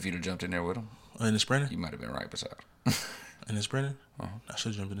 But if you'd have jumped in there with them. In the sprinter? You might have been right beside him. In the sprinter? I should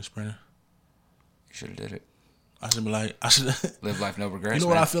have jumped in the sprinter. You should have did it. I should be like, live life no regrets. You know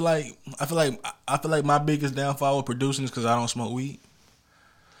what I feel like? I feel like my biggest downfall with producing is because I don't smoke weed.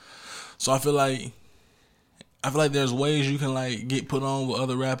 So I feel like there's ways you can like get put on with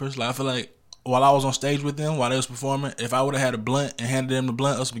other rappers. Like I feel like while I was on stage with them, while they was performing, if I would have had a blunt and handed them the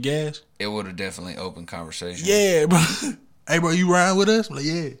blunt or some gas, it would have definitely opened conversation. Yeah, bro. Hey, bro, you riding with us? I'm like,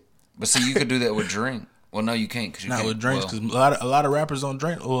 yeah. But see, you could do that with drink. Well, no, you can't. Cause you Not can't, with drinks, because a lot of rappers don't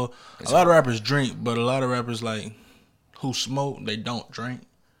drink. Or a lot of rappers drink, but a lot of rappers like who smoke, they don't drink.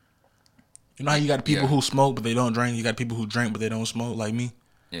 You know how you got people who smoke but they don't drink. You got people who drink but they don't smoke, like me.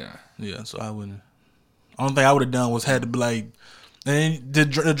 Yeah. Yeah. So I wouldn't. Only thing I would have done was had to be like, and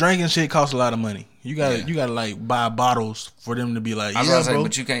the drinking shit costs a lot of money. You gotta like buy bottles for them to be like. I was gonna say,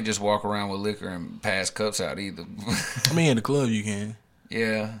 but you can't just walk around with liquor and pass cups out either. I mean, in the club you can.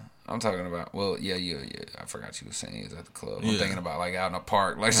 Yeah. I'm talking about, well, yeah. I forgot you were saying it's at the club. I'm thinking about like out in a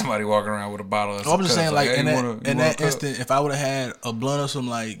park, like somebody walking around with a bottle of some I'm just saying, like, hey, in that instant, if I would have had a blunt or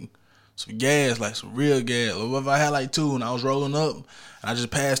some gas, like some real gas, or if I had like two and I was rolling up and I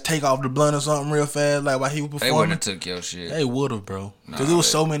just passed Takeoff the blunt or something real fast, like while he was performing. They wouldn't have took your shit. They would have, bro. Because there was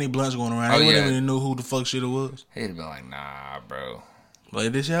so many blunts going around. They wouldn't even knew who the fuck shit it was. He'd have been like, nah, bro.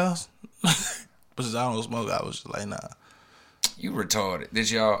 Like, this y'all's? But since I don't smoke, I was just like, nah. You retarded.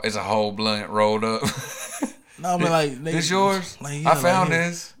 This y'all is a whole blunt rolled up. No, I mean like this yours? Like, I found here,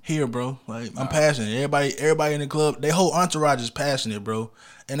 this here, bro. Like I'm passionate. Everybody in the club, their whole entourage is passionate, bro.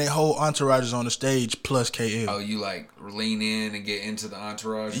 And their whole entourage is on the stage plus KL. Oh, you like lean in and get into the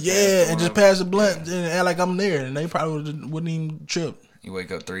entourage? Yeah, and just pass the blunt and act like I'm there, and they probably wouldn't even trip. You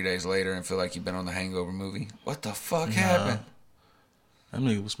wake up 3 days later and feel like you've been on the Hangover movie. What the fuck happened? That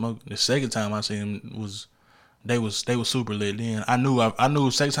nigga was smoking. The second time I seen him was they was super lit. Then I knew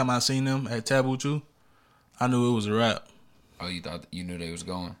the second time I seen them at Taboo 2, I knew it was a wrap. Oh, you knew they was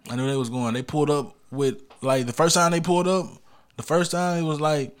going? I knew they was going. They pulled up with like the first time they pulled up. The first time it was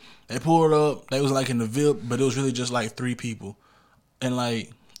like they pulled up. They was like in the VIP, but it was really just like 3 people, and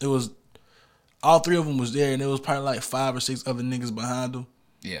like it was all 3 of them was there, and there was probably like 5 or 6 other niggas behind them.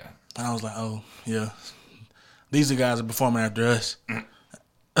 Yeah. And I was like, oh yeah, these are guys are performing after us.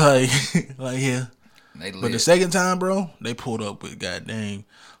 like yeah. But the second time, bro, they pulled up with goddamn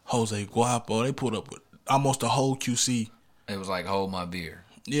Jose Guapo. They pulled up with almost the whole QC. It was like, hold my beer.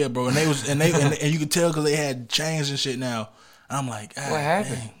 Yeah, bro, and they was and you could tell because they had chains and shit now. I'm like, what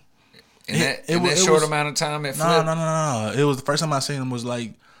happened? In that short amount of time, it flipped? No. It was the first time I seen them was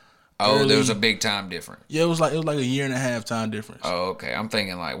like. Oh, there was a big time difference. Yeah, it was like a year and a half time difference. Oh, okay. I'm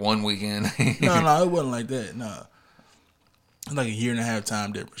thinking like one weekend. No, it wasn't like that. No, it was like a year and a half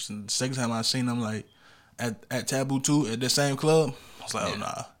time difference. And the second time I seen them like at Taboo 2 at the same club, I was like, oh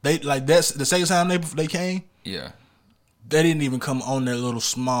nah. They like that's the second time they came. Yeah. They didn't even come on their little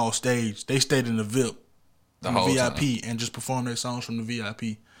small stage. They stayed in the VIP, the whole VIP, time. And just performed their songs from the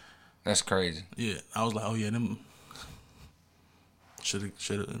VIP. That's crazy. Yeah, I was like, oh yeah, them. Should have.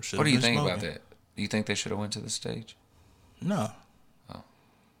 What do you think about that? Do you think they should have went to the stage? No. Oh.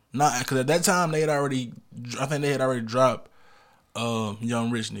 Nah, because at that time I think they had already dropped Young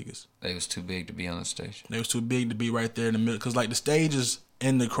Rich Niggas. They was too big to be on the stage. They was too big to be right there in the middle. Because like the stage is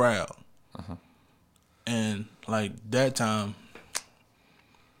in the crowd. Uh-huh. And like that time,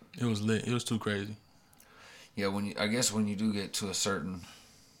 it was lit. It was too crazy. Yeah, I guess when you do get to a certain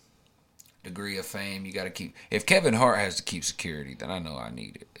degree of fame, you got to keep. If Kevin Hart has to keep security, then I know I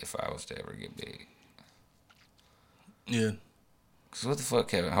need it if I was to ever get big. Yeah. Cause what the fuck,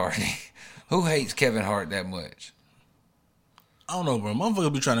 Kevin Hart? Who hates Kevin Hart that much? I don't know, bro.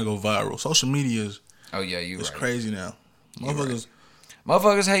 Motherfuckers be trying to go viral. Social media is. Oh yeah, it's crazy now.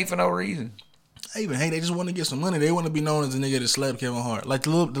 Motherfuckers hate for no reason. They even hate. They just want to get some money. They want to be known as the nigga that slapped Kevin Hart. Like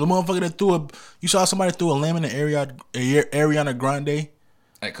the motherfucker that threw you saw somebody threw a lemon at Ariana Grande.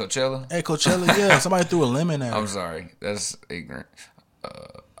 At Coachella? At Coachella, yeah. Somebody threw a lemon at her. I'm sorry. That's ignorant.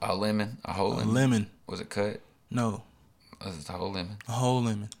 A lemon? A whole lemon? A lemon. Was it cut? No. Was it the whole lemon? A whole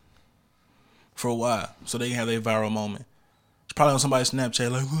lemon. For a while. So they can have their viral moment. It's probably on somebody's Snapchat,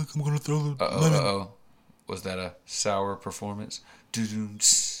 like, look, I'm going to throw the lemon. Was that a sour performance? What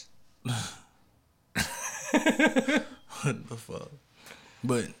the fuck?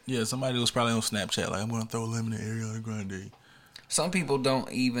 But, yeah, somebody was probably on Snapchat, like, I'm going to throw a lemon at Ariana Grande. Some people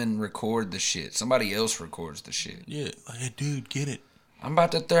don't even record the shit. Somebody else records the shit. Yeah, like, hey, dude, get it. I'm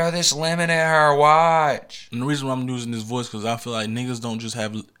about to throw this lemon at her. Watch. And the reason why I'm using this voice because I feel like niggas don't just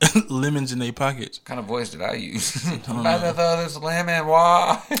have lemons in their pockets. What kind of voice did I use? I'm about to throw this lemon.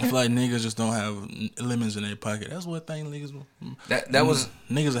 Watch. I feel like niggas just don't have lemons in their pocket. That's what thing niggas. That was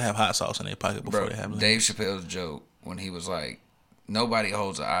niggas that have hot sauce in their pocket before they have lemons. Dave Chappelle's joke when he was like, nobody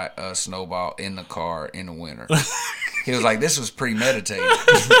holds a snowball in the car in the winter. He was like, this was premeditated.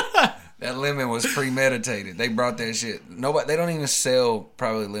 That lemon was premeditated. They brought that shit. They don't even sell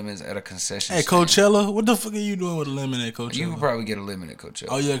probably lemons at a concession stand. Coachella? What the fuck are you doing with a lemon at Coachella? You could probably get a lemon at Coachella.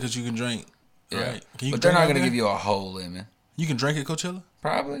 Oh, yeah, because you can drink. Yeah. Right. But they're not going to give you a whole lemon. You can drink at Coachella?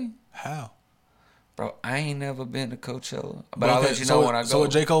 Probably. How? Bro, I ain't never been to Coachella. But I'll let you know when I go. So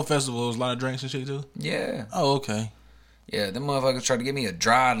at J. Cole Festival, there's a lot of drinks and shit, too? Yeah. Oh, okay. Yeah, them motherfuckers tried to give me a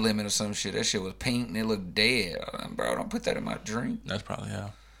dried lemon or some shit. That shit was pink and it looked dead. Bro, don't put that in my drink. That's probably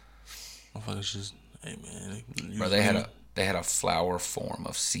how. Motherfuckers just, hey man. Bro, they had a flower form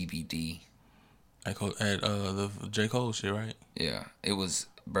of CBD. At the J. Cole shit, right? Yeah. It was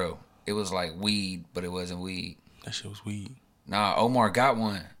like weed, but it wasn't weed. That shit was weed. Nah, Omar got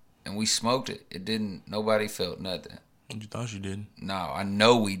one and we smoked it. Nobody felt nothing. You thought you didn't? No, I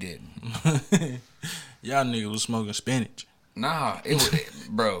know we didn't. Y'all niggas was smoking spinach. Nah, it was,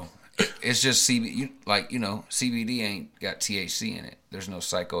 bro. It's just CBD. CBD ain't got THC in it. There's no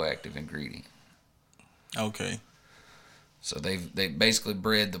psychoactive ingredient. Okay. So they basically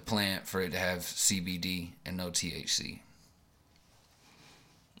bred the plant for it to have CBD and no THC.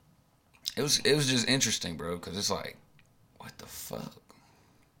 It was just interesting, bro, because it's like, what the fuck?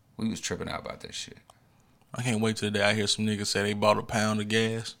 We was tripping out about that shit. I can't wait till the day I hear some niggas say they bought a pound of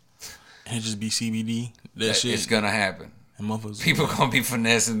gas. And it just be CBD. That shit. It's gonna happen. And motherfuckers. People gonna be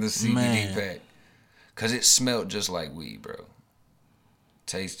finessing the CBD Man. pack. Cause it smelled just like weed, bro.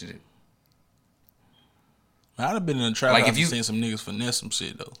 Tasted it. I'd have been in a trap Like, house if you- and seen some niggas finesse some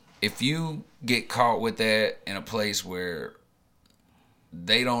shit though. If you get caught with that in a place where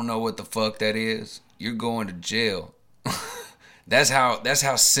they don't know what the fuck that is, you're going to jail. That's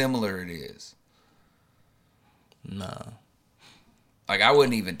how similar it is. Nah. Like, I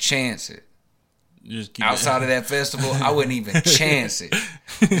wouldn't even chance it. You just keep Outside of that festival, I wouldn't even chance it.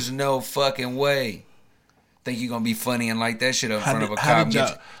 There's no fucking way. Think you gonna be funny and light that shit up in front of a cop?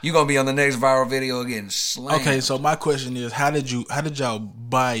 You gonna be on the next viral video getting slammed. Okay, so my question is, how did y'all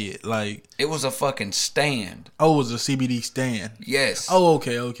buy it? Like, It was a fucking stand. oh, it was a CBD stand. Yes. Oh,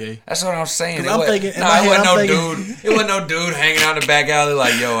 okay. That's what I'm saying. 'Cause I'm thinking- in my it head, wasn't I'm no thinking- dude. It wasn't no dude hanging out in the back alley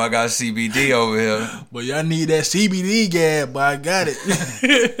like, yo, I got CBD over here. But y'all need that CBD gab, but I got it.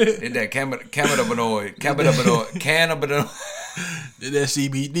 Did that cannabinoid. Did that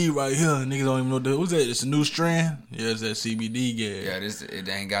CBD right here. Niggas don't even know what's that? It's a new strand. Yeah, it's that CBD gab. Yeah, it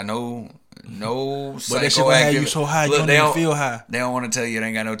ain't got no psychoactive. But that shit gonna have you so high, you don't even feel high. They don't want to tell you it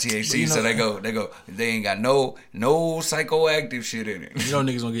ain't got no THC, You know- so they ain't got no psychoactive shit in it. You know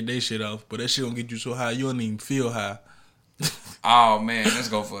niggas gonna get their shit off, but that shit gonna get you so high you don't even feel high. Oh man, let's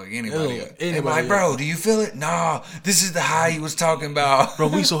go fuck anybody Ew, up. They be anybody like, bro, do you feel it? Nah, this is the high he was talking about. Bro,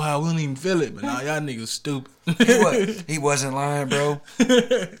 we so high we don't even feel it, but nah, y'all niggas stupid. He wasn't lying, bro.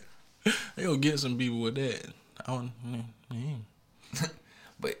 They gonna get some people with that. I don't.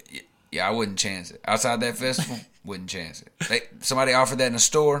 But yeah, I wouldn't chance it. Outside that festival, wouldn't chance it. Somebody offered that in a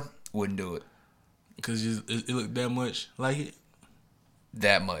store, wouldn't do it. Because it looked that much like it.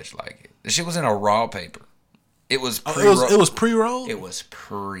 That much like it. The shit was in a raw paper. It was Oh, pre-rolled. it was pre-rolled? It was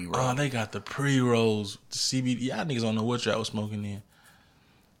pre-rolled. Oh, they got the pre-rolls, the CBD. Y'all niggas don't know what y'all was smoking in.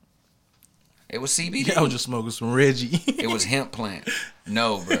 It was CBD. Y'all was just smoking some Reggie. It was hemp plant.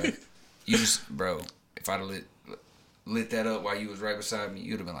 No, bro. Bro, if I'd have lit that up while you was right beside me,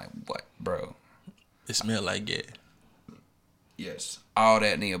 you'd have been like, what, bro? It smelled like that. Yes. All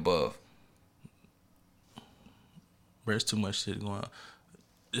that and the above. Bro, it's too much shit going on.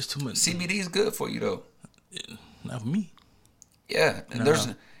 It's too much. CBD is good for you, though. Not for me. Yeah.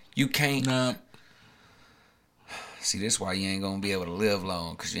 And you can't. Nah. See, this why you ain't gonna be able to live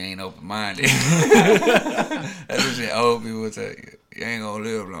long, because you ain't open-minded. That's what shit old people tell you. You ain't gonna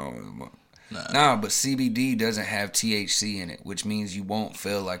live long. Nah, but CBD doesn't have THC in it, which means you won't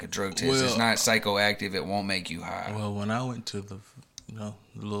feel like a drug test. Well, it's not psychoactive. It won't make you high. Well, when I went to the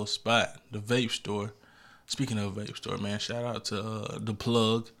little spot, the vape store. Speaking of vape store, man, shout out to the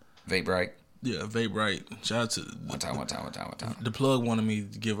plug. Vape right. Yeah, Vape Right. Shout out to One time. The plug wanted me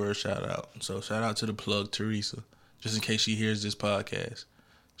to give her a shout out. So shout out to the plug, Teresa. Just in case she hears this podcast.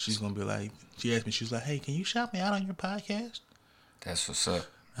 She's gonna be like, she asked me, she was like, hey, can you shout me out on your podcast? That's what's up.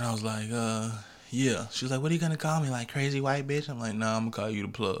 And I was like, yeah. She was like, what are you gonna call me? Like crazy white bitch? I'm like, nah, I'm gonna call you the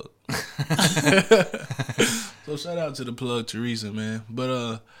plug. So shout out to the plug, Teresa, man.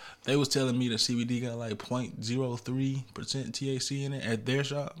 But they was telling me that CBD got like 0.03% THC in it at their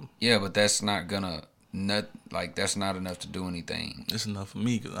shop. Yeah, but that's not gonna that's not enough to do anything. It's enough for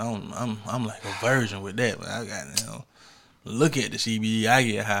me because I'm like a virgin with that. But I got look at the CBD, I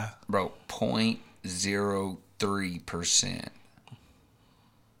get high, Bro, 0.03%.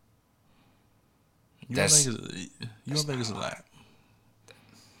 You don't think it's a lot?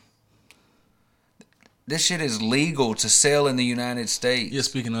 This shit is legal to sell in the United States. Yeah,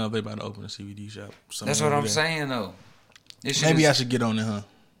 speaking of, they about to open a CBD shop. That's what I'm saying, though. Maybe I should get on it, huh?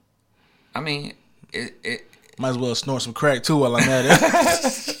 I mean, it might as well snort some crack too while I'm at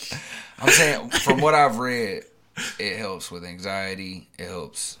it. I'm saying, from what I've read, it helps with anxiety. It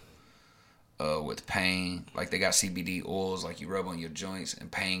helps with pain. Like, they got CBD oils, like you rub on your joints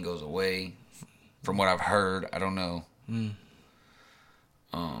and pain goes away. From what I've heard, I don't know.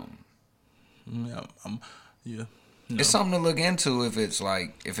 Yeah. It's something to look into if it's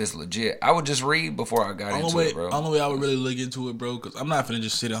legit. I would just read before I got into it, bro. Only way I would really look into it, bro, because I'm not finna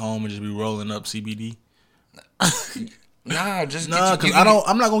just sit at home and just be rolling up CBD. Nah, just because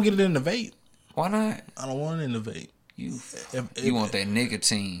I'm not gonna get it in the vape. Why not? I don't want it in the vape. You want that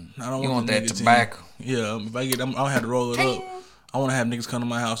nicotine. I don't you want that nicotine. tobacco. Yeah, if I don't have to roll it up. I want to have niggas come to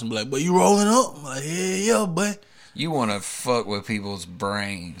my house and be like, "But you rolling up?" I'm like, yeah, but you want to fuck with people's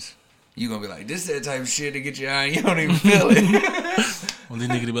brains. You gonna be like, this that type of shit to get you high and you don't even feel it. Well, then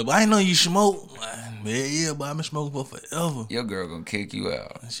nigga be like, I ain't know you smoke. Yeah, but I've been smoking for forever. Your girl gonna kick you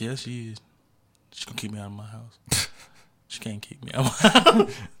out. Yeah, she is. She's gonna kick me out of my house. She can't kick me out of my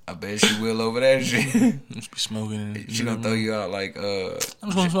house. I bet she will over that shit. Just be smoking. She gonna throw you out like I'm just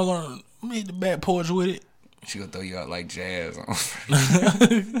gonna smoke on I'm gonna hit the back porch with it. She gonna throw you out like jazz.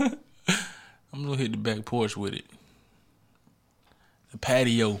 I'm gonna hit the back porch with it. The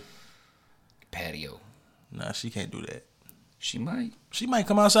patio. Nah, she can't do that. She might. She might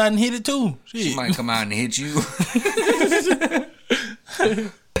come outside and hit it too. She might come out and hit you.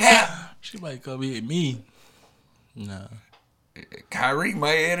 Pap. She might come hit me. Nah. Kyrie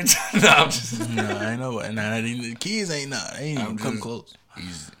might hit it. No, I'm just. Nah, I know. Nah, the kids ain't nah. They ain't even come close.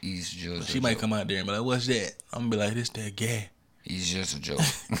 He's just. She might come out there and be like, "What's that?" I'm gonna be like, "This that gas." He's just a joke.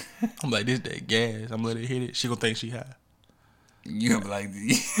 I'm like, "This that gas." I'm gonna let her hit it. She gonna think she high. You gonna be like,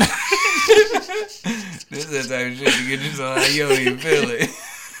 this is the type of shit to get you so high you don't even feel it.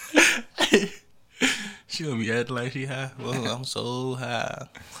 She gonna be acting like she high. Well, I'm so high.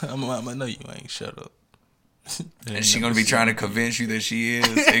 I know you ain't. Shut up. And she gonna be trying to convince you that she is,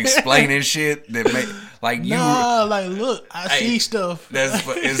 explaining shit that make like you. Nah, like look, I see stuff.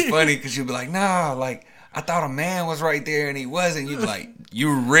 It's funny because you'll be like, nah, like I thought a man was right there and he wasn't. You be like,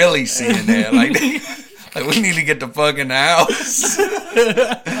 you really seeing that? Like, like we need to get the fuck in the house.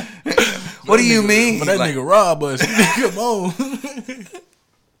 What do you mean? But that like, nigga rob us. Come on,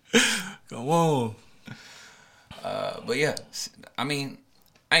 come on. But yeah, I mean,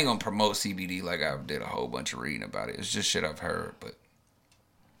 I ain't gonna promote CBD like I did a whole bunch of reading about it. It's just shit I've heard, but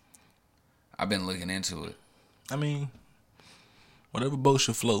I've been looking into it. I mean, whatever boat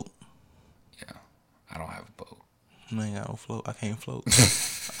should float. Yeah, I don't have a boat. Man, I don't float. I can't float.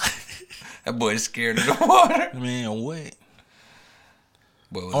 That boy's scared of the water. Man, I'm wet.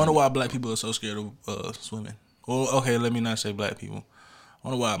 But I wonder why black people are so scared of swimming. Well, okay, let me not say black people. I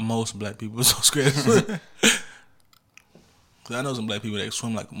wonder why most black people are so scared of swimming. Cause I know some black people that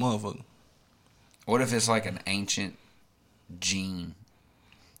swim like a motherfucker. What if it's like an ancient gene,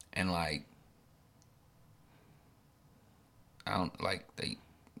 and like I don't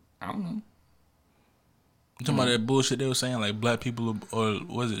know. You talking about that bullshit they were saying like black people or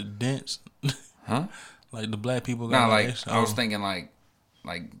was it dense? Huh? Like the black people No, got like I was thinking like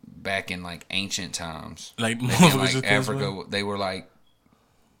back in like ancient times, like maybe in motherfuckers like just can't Africa, swim? they were like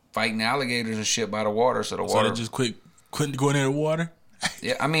fighting alligators and shit by the water, so the So water they just couldn't go in the water.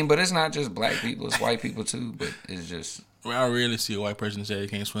 Yeah, I mean, but it's not just black people; it's white people too. But it's just Well, I rarely see a white person say they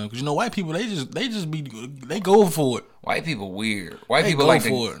can't swim because white people they go for it. white people weird. White They people go like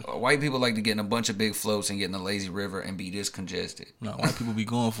for white people like to get in a bunch of big floats and get in the lazy river and be this congested. No, white people be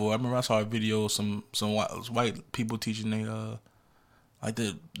going for it. I remember I saw a video of some white people teaching their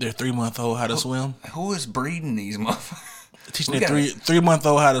 3-month-old how to swim. Who is breeding these motherfuckers? Teaching their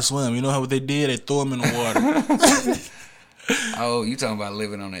 3-month-old how to swim. You know what they did? They threw them in the water. Oh, you talking about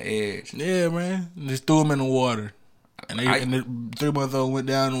living on the edge? Yeah, man. Just threw them in the water. And the 3-month-old went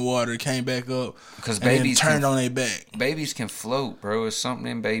down in the water, came back up, because babies turned on their back. Babies can float, bro. It's something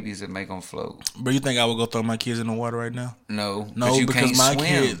in babies that make them float. Bro, you think I would go throw my kids in the water right now? No, No, because my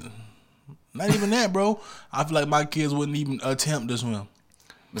kids. kids. Not even that, bro. I feel like my kids wouldn't even attempt to swim.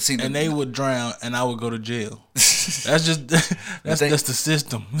 But see, And they would drown, and I would go to jail. That's just that's the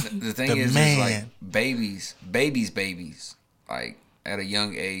system. The thing is like babies, like at a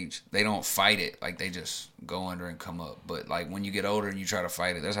young age, they don't fight it. Like they just go under and come up. But like when you get older and you try to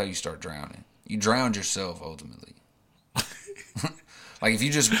fight it, that's how you start drowning. You drowned yourself ultimately. Like if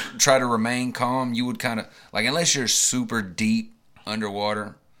you just try to remain calm, you would kind of like unless you're super deep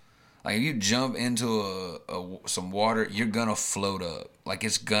underwater. Like if you jump into some water, you're gonna float up. Like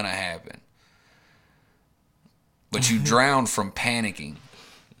it's gonna happen. But you drown from panicking.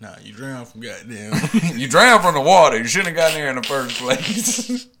 Nah, you drown from goddamn. You drown from the water. You shouldn't have gotten there in the first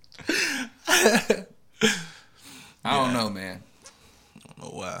place. I don't know, man. I don't know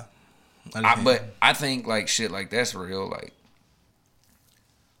why. But I think like shit like that's real. Like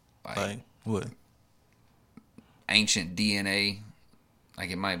what? Ancient DNA. Like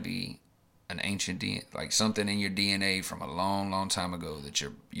it might be an ancient DNA, like something in your DNA from a long, long time ago that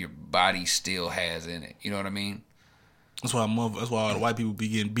your body still has in it. You know what I mean? That's why all the white people be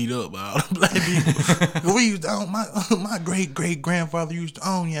getting beat up by all the black people. We used to own my great grandfather used to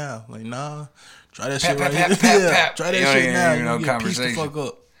own y'all. Like nah, try that shit right here. Try that shit now. You get pieced the fuck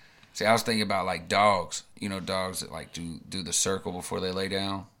up. See, I was thinking about like dogs. You know, dogs that like do the circle before they lay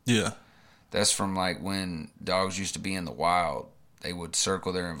down. Yeah, that's from like when dogs used to be in the wild. They would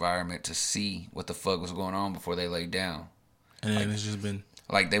circle their environment to see what the fuck was going on before they laid down. And then it's just been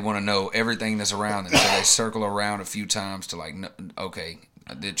like they want to know everything that's around them, so they circle around a few times to like, okay,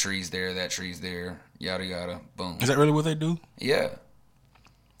 the tree's there, that tree's there, yada yada, boom. Is that really what they do? Yeah,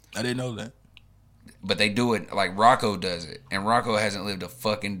 I didn't know that. But they do it like Rocco does it, and Rocco hasn't lived a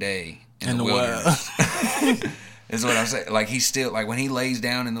fucking day in the wilderness. Is what I'm saying. Like he's still like when he lays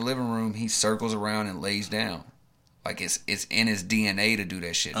down in the living room, he circles around and lays down. Like it's in his DNA to do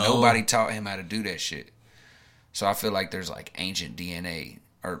that shit. Oh. Nobody taught him how to do that shit. So I feel like there's like ancient DNA,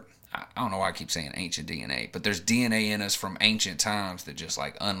 or I don't know why I keep saying ancient DNA, but there's DNA in us from ancient times that just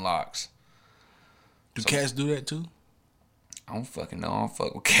like unlocks. Do cats do that too? I don't fucking know. I don't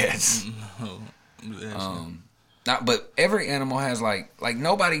fuck with cats. No. Not, but every animal has like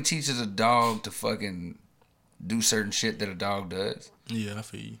nobody teaches a dog to fucking do certain shit that a dog does. Yeah, I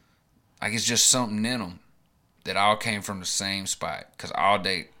feel you. Like it's just something in them that all came from the same spot. Cause all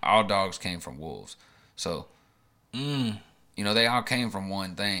dogs came from wolves. So, you know, they all came from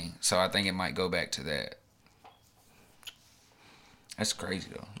one thing. So I think it might go back to that. That's crazy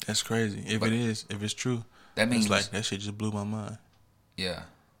though. That's crazy. If it's true, that means like that shit just blew my mind. Yeah.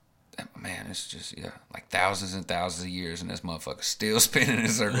 Man, it's just, like thousands and thousands of years, and this motherfucker still spinning in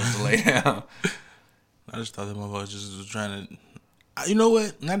circles to lay down. I just thought that motherfucker just was trying to. You know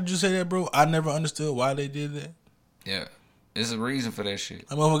what? Now that you say that, bro, I never understood why they did that. Yeah. There's a reason for that shit.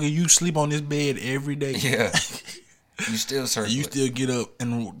 That motherfucker, you sleep on this bed every day. Yeah. You still circle. You still get up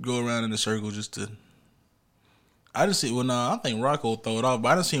and go around in a circle just to. I just see. Well, I think Rocco throw it off, but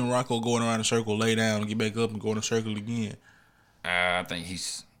I done seen Rocco going around in a circle, lay down, get back up, and go in a circle again. I think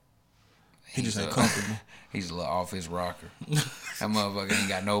he's just ain't comfortable. He's a little off his rocker. That motherfucker ain't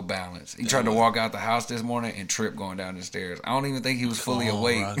got no balance. He tried to walk out the house this morning and trip going down the stairs. I don't even think he was fully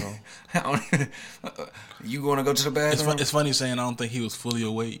awake. You going to go to the bathroom? It's funny saying I don't think he was fully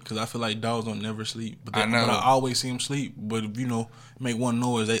awake because I feel like dogs don't never sleep. But I know. But I always see him sleep. But if make one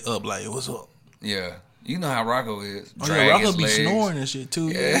noise, they up like, what's up? Yeah. You know how Rocco is. Oh, yeah, Rocco be snoring and shit too.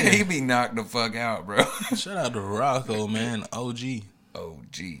 Yeah, he be knocked the fuck out, bro. Shout out to Rocco, man. OG.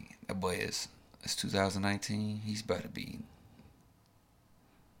 That boy is. It's 2019. He's about to be.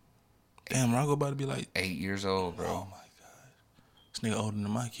 Damn, Rocco about to be like 8 years old, bro. Oh my god, this nigga older than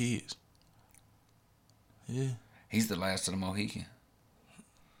my kids. Yeah. He's the last of the Mohican.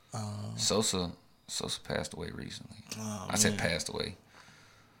 Sosa passed away recently. I said passed away.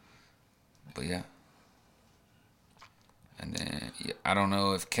 But yeah. And then I don't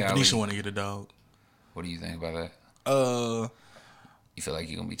know if Callie. Kanisha want to get a dog. What do you think about that? You feel like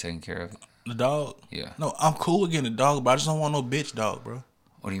you're gonna be taking care of it? The dog? Yeah. No, I'm cool with getting a dog, but I just don't want no bitch dog, bro.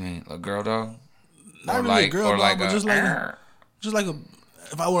 What do you mean, a girl dog? Not or really like, a girl or dog, like but a, just like a.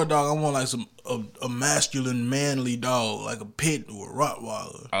 If I want a dog, I want like a masculine, manly dog, like a pit or a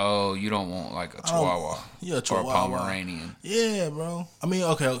Rottweiler. Oh, you don't want like a Chihuahua? Yeah, a Chihuahua. Or a Pomeranian. Yeah, bro. I mean,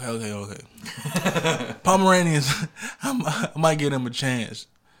 okay. Pomeranians, I might give them a chance,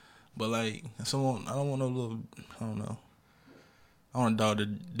 but like I don't want no little. I don't know. I want a dog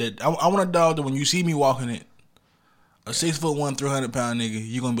that I want a dog that when you see me walking it, a 6'1", 300-pound nigga,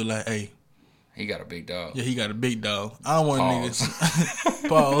 you gonna be like, hey. He got a big dog. Yeah, he got a big dog. I don't want niggas.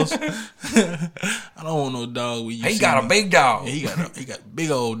 Pause. I don't want no dog where you. He got a big dog. Yeah, he got a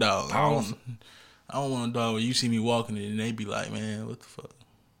big old dog. Pause. I don't want a dog where you see me walking it and they be like, man, what the fuck?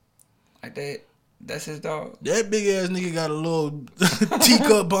 Like that. That's his dog. That big ass nigga got a little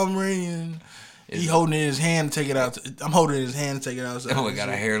teacup Pomeranian. He holding it in his hand to take it out. I'm holding it in his hand to take it out. That boy got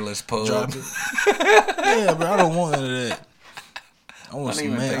a hairless pug. Drop it. Yeah, bro. I don't want none of that. I want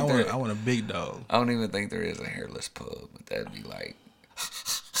some man. I want a big dog. I don't even think there is a hairless pug, but that'd be like.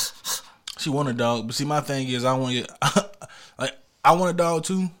 She want a dog, but see, my thing is, I want I want a dog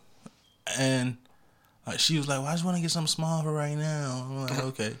too, and like she was like, well, I just want to get something small for right now. I'm like,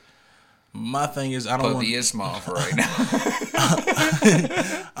 okay. My thing is, I don't want. Puppy is small for right now.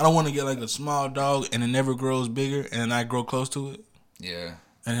 I don't want to get like a small dog and it never grows bigger, and I grow close to it. Yeah.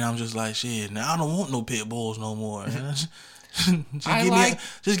 And then I'm just like, shit. Now I don't want no pit bulls no more.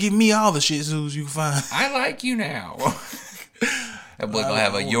 Just give me all the Shih Tzus you can find. I like you now. That boy gonna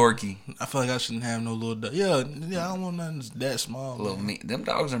have a Yorkie. I feel like I shouldn't have no little dog. Yeah, I don't want nothing that small. Little mean. Them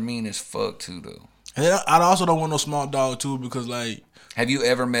dogs are mean as fuck too, though. And I also don't want no small dog too because like. Have you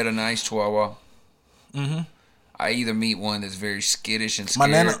ever met a nice Chihuahua? Mm-hmm. I either meet one that's very skittish and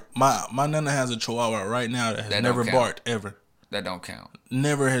scared. My nana has a Chihuahua right now that has never barked ever. That don't count.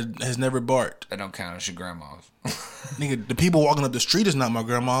 Has never barked. That don't count. It's your grandma's. Nigga, the people walking up the street is not my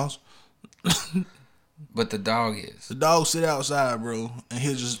grandma's. But the dog is. The dog sit outside, bro, and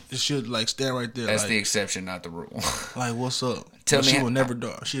it should like stand right there. That's like, the exception, not the rule. Like, what's up? Tell me, she would never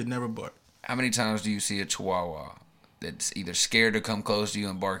bark. She'd never bark. How many times do you see a Chihuahua that's either scared to come close to you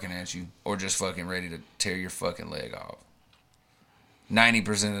and barking at you, or just fucking ready to tear your fucking leg off?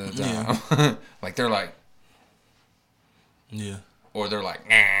 90% of the time, yeah. Like they're like, yeah, or they're like,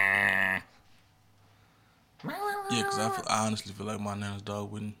 nah. Yeah, because I honestly feel like my nana's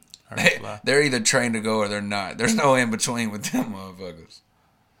dog wouldn't Heard fly. They're either trained to go or they're not. There's no in between with them motherfuckers.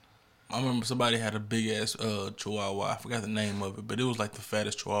 I remember somebody had a big ass chihuahua. I forgot the name of it, but it was like the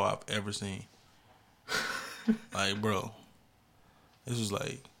fattest chihuahua I've ever seen. Like, bro, this was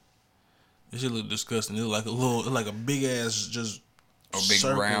like, this shit looked disgusting. It was like a big ass just big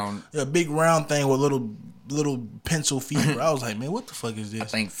circle. round. Yeah, big round thing with little pencil feet. Bro. I was like, man, what the fuck is this? I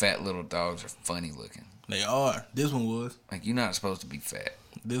think fat little dogs are funny looking. They are. This one was. Like, you're not supposed to be fat.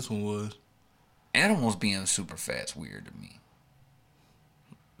 This one was. Animals being super fat's weird to me.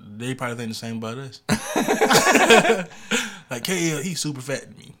 They probably think the same about us. Like, hey, he's super fat to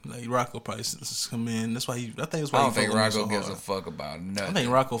me. Like, Rocco probably come in. That's why I think that's why I don't think Rocco so gives hard. a fuck about nothing. I think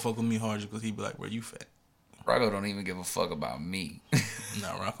Rocco fuck with me hard just because he be like, bro, you fat. Rocco don't even give a fuck about me.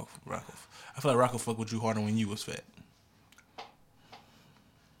 Nah, Rocco. I feel like Rocco fuck with you harder when you was fat.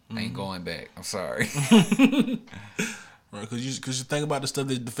 I ain't going back. I'm sorry. Right, cause you think about the stuff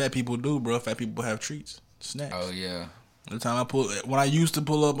that the fat people do, bro. Fat people have treats, snacks. Oh, yeah. The time when I used to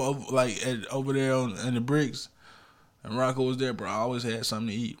pull up over there in the bricks, and Rocco was there, bro, I always had something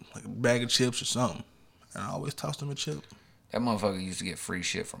to eat, like a bag of chips or something, and I always tossed him a chip. That motherfucker used to get free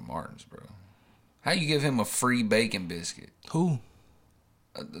shit from Martin's, bro. How you give him a free bacon biscuit? Who?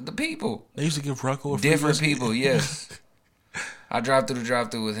 The people. They used to give Rocco a free Different biscuit. people, yes. I drive through the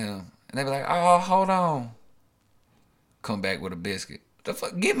drive-through with him, and they be like, "Oh, hold on." Come back with a biscuit. The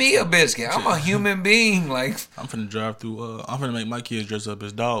fuck? Give me a biscuit. I'm a human being. Like, I'm finna drive through. I'm finna make my kids dress up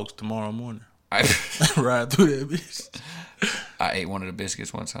as dogs tomorrow morning. I Ride through that bitch. ate one of the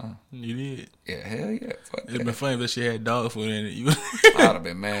biscuits one time. You did. Yeah, hell yeah. Fuck It'd that. been funny if that shit had dog food in it. You. I'd have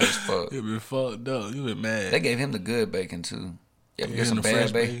been mad as fuck. It'd been fucked up. You been mad. They gave him the good bacon too. You ever Gave get him some the bad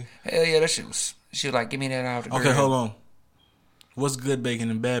fresh bacon? Hell yeah, that shit was. She was like, "Give me that out of the Okay, grill." hold on. What's good bacon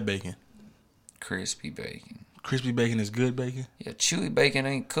and bad bacon? Crispy bacon. Crispy bacon is good bacon. Yeah, chewy bacon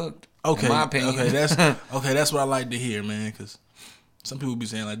ain't cooked. Okay, in my opinion. okay, that's what I like to hear, man. Because some people be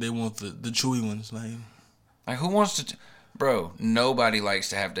saying like they want the chewy ones, like who wants to? Bro, nobody likes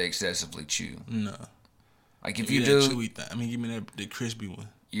to have to excessively chew. no. Like if Give me you that do, chewy thing. I mean, give me the crispy one.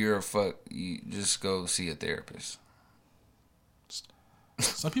 you're a fuck. You just go see a therapist.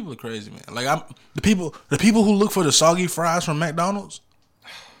 Some people are crazy, man. Like the people who look for the soggy fries from McDonald's.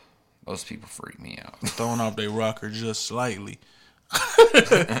 Those people freak me out. Throwing off their rocker just slightly.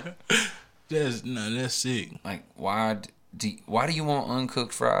 That's sick. Like why do you want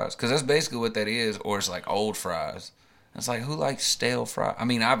uncooked fries? Because that's basically what that is. Or it's like old fries. It's like who likes stale fries? I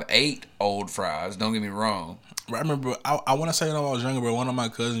mean, I've ate old fries. Don't get me wrong. I remember I want to say when I was younger, but one of my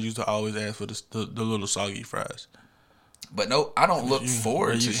cousins used to always ask for the little soggy fries. But no, I don't look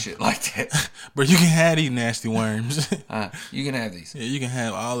forward to shit like that. But you can have these nasty worms. You can have these. Yeah, you can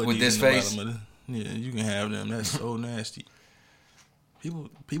have all of With these this in the face? bottom of yeah, you can have them. That's so nasty.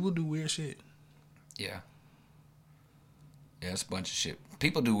 People do weird shit. Yeah. Yeah, it's a bunch of shit.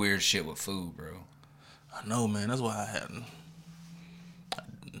 People do weird shit with food, bro. I know, man. That's why I hadn't.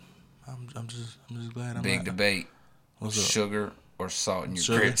 I'm just glad I'm Big not. debate. What's up? Sugar or salt in your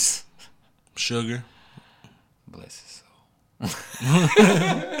Sugar. grits. Sugar. Bless his soul.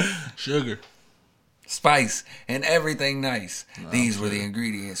 Sugar. Spice and everything nice. These were the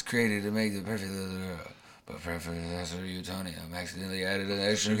ingredients created to make the perfect little girl. But perfect as plutonium accidentally added an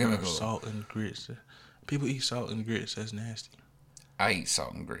extra chemical. Salt and grits. People eat salt and grits. That's nasty. I eat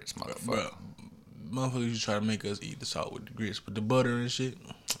salt and grits, motherfucker. Bro, motherfuckers used to try to make us eat the salt with the grits, but the butter and shit,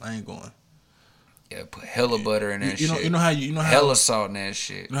 I ain't going. Yeah, put hella butter in that shit. You know how hella salt in that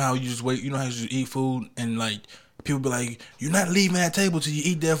shit. You know how you just wait. You know how you just eat food and like people be like, "You're not leaving that table till you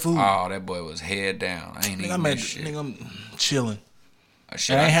eat that food." Oh, that boy was head down. I ain't Nigga, eating that shit. Nigga, I'm chilling.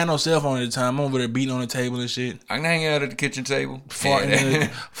 Shit, I ain't had no cell phone at the time. I'm over there beating on the table and shit. I can hang out at the kitchen table.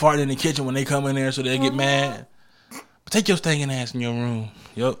 Farting in the kitchen when they come in there so they get mad. But take your stinking ass in your room.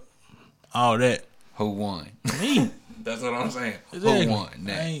 Yup. All that. Who won? Me. That's what I'm saying. Exactly. Who won?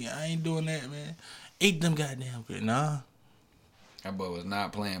 That? I ain't doing that, man. Eat them goddamn grits. Nah. That boy was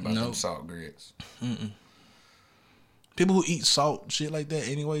not playing about them salt grits. People who eat salt shit like that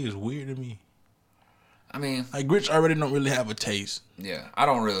anyway is weird to me. I mean, like grits already don't really have a taste. Yeah, I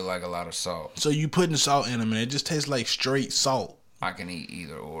don't really like a lot of salt. So you putting salt in them and it just tastes like straight salt. I can eat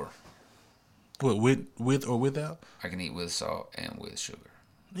either or. What, with or without? I can eat with salt and with sugar.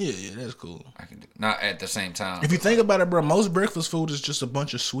 Yeah, that's cool. I can do not at the same time. If you think about it, bro, most breakfast food is just a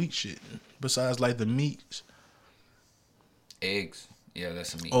bunch of sweet shit. Besides like the meats. Eggs. Yeah,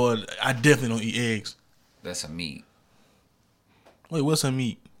 that's a meat. Or I definitely don't eat eggs. That's a meat. Wait, what's a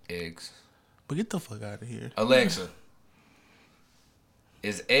meat? Eggs. But get the fuck out of here. Alexa,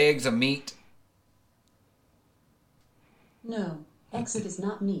 is eggs a meat? No. Exit is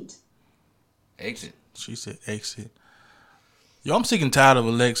not meat. Exit. She said exit. Yo, I'm sick and tired of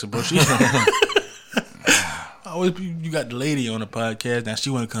Alexa, bro. She always you got the lady on the podcast. Now she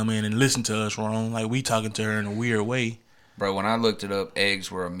want to come in and listen to us wrong, like we talking to her in a weird way. Bro, when I looked it up,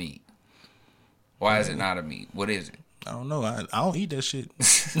 eggs were a meat. Why is it not a meat? What is it? I don't know. I don't eat that shit.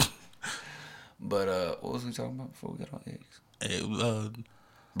 But what was we talking about before we got on eggs?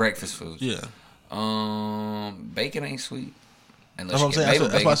 Breakfast foods. Yeah. Bacon ain't sweet. That's what I'm saying.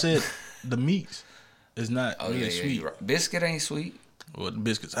 That's why I said the meats is not really sweet. Right. Biscuit ain't sweet. Well, the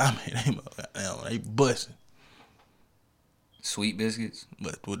biscuits I made, they busting. Sweet biscuits.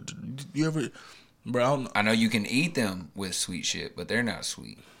 But you ever, bro? I know you can eat them with sweet shit, but they're not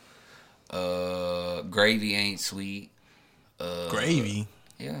sweet. Gravy ain't sweet. Gravy.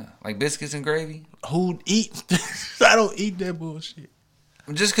 Yeah, like biscuits and gravy. Who eats? I don't eat that bullshit.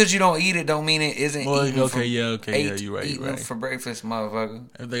 Just because you don't eat it, don't mean it isn't. Well, eaten you're right. Eating them for breakfast, motherfucker.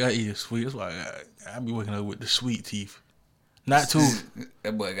 Everything I eat is sweet. That's why I be waking up with the sweet teeth. Not too.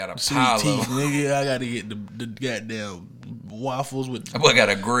 That boy got a sweet pile teeth, of nigga. I gotta get the goddamn waffles with. That boy got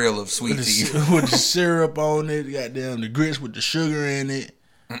a grill of sweet teeth with the syrup on it. Goddamn the grits with the sugar in it.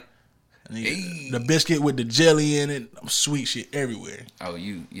 The biscuit with the jelly in it. Sweet shit everywhere. Oh,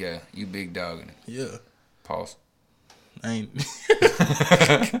 you big dogging it. Yeah. Pause. I ain't.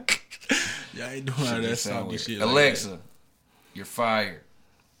 Y'all ain't doing all that salty shit. Alexa, like you're fired.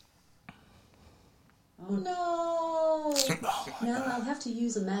 Oh no! Now I'll have to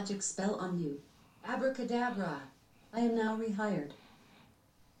use a magic spell on you. Abracadabra. I am now rehired.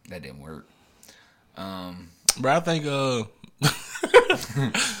 That didn't work. Bro, I think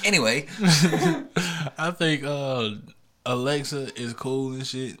anyway. I think Alexa is cool and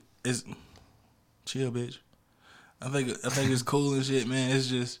shit. It's chill, bitch. I think it's cool and shit, man. It's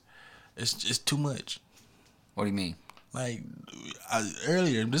just too much. What do you mean? Like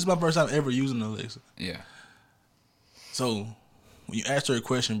earlier, this is my first time ever using Alexa. Yeah. So when you asked her a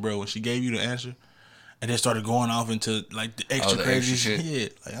question, bro, when she gave you the answer, and then started going off into like the extra crazy shit, yeah,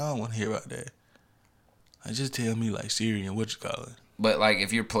 like I don't want to hear about that. Like just tell me like Siri and what you call it. But like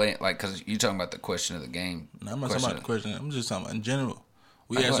if you're playing, like, cause you're talking about the question of the game. No, I'm not talking about the question. I'm just talking about in general.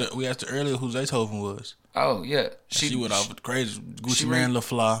 We asked her earlier who Zaytoven was. Oh yeah, she went off with crazy Gucci Man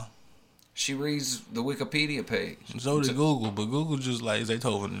LaFla. She reads the Wikipedia page. So did Google, but Google just like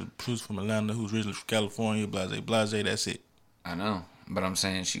Zaytoven, the producer from Atlanta who's originally from California, blase, that's it. I know, but I'm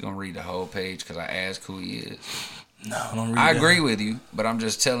saying she gonna read the whole page because I asked who he is. No, don't read I agree with you, but I'm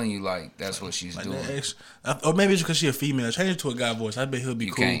just telling you, like, that's what she's doing. Or maybe it's because she's a female. Change it to a guy voice. I bet he'll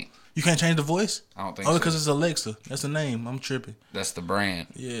be cool. You can't change the voice? I don't think so. Oh, because it's Alexa. That's the name. I'm tripping. That's the brand.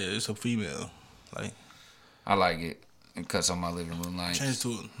 Yeah, it's a female. Like, I like it. It cuts on my living room lights. Change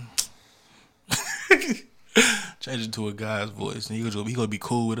it to a guy's voice, and he gonna be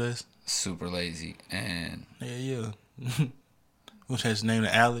cool with us. Super lazy and yeah. We'll change his name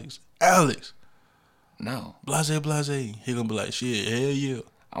to Alex. Alex. No. Blase. He gonna be like, shit, hell yeah.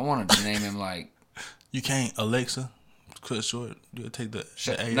 I wanted to name him like. You can't, Alexa. Cut short. You gotta take the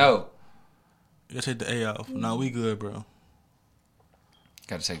A no. off. You gotta take the A off. No, we good, bro.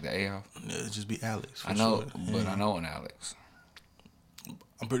 Gotta take the A off? Yeah, just be Alex. I know, but I know an Alex.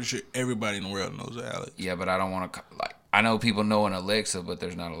 I'm pretty sure everybody in the world knows an Alex. Yeah, but I don't want to, like, I know people know an Alexa, but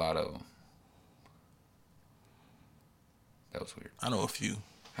there's not a lot of them. That was weird. I know a few.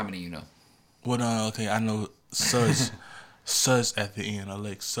 How many you know? Well, okay, I know sus. Sus at the end.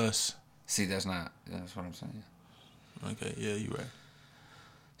 Alex, sus. See, that's what I'm saying. Okay, yeah, you're right.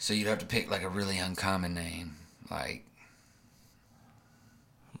 So you'd have to pick, like, a really uncommon name. Like.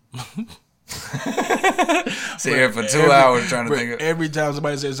 Sit here for 2 hours trying to think of. Every time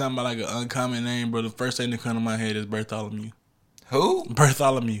somebody says something about, like, an uncommon name, bro, the first thing that comes to my head is Bartholomew. Who?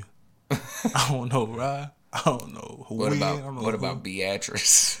 Bartholomew. I don't know, right? I don't know. What about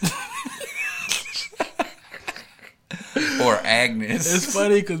Beatrice? Or Agnes? It's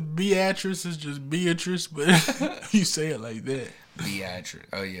funny because Beatrice is just Beatrice, but you say it like that. Beatrice.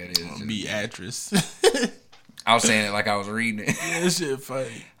 Oh yeah, it is. Beatrice. I was saying it like I was reading it. Yeah, that shit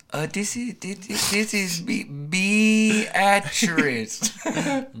funny. This is Beatrice.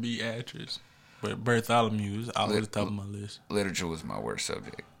 Beatrice. But Bartholomew is always top of my list. Literature was my worst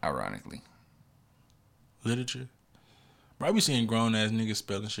subject, ironically. Literature? Bro, I be seeing grown ass niggas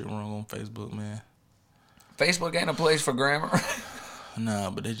spelling shit wrong on Facebook, man. Facebook ain't a place for grammar. Nah,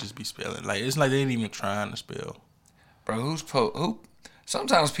 but they just be spelling. Like, it's like they ain't even trying to spell. Bro, who?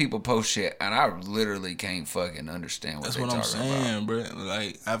 Sometimes people post shit, and I literally can't fucking understand what they're talking about. That's what I'm saying, bro.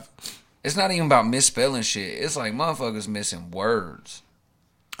 Like, it's not even about misspelling shit. It's like motherfuckers missing words.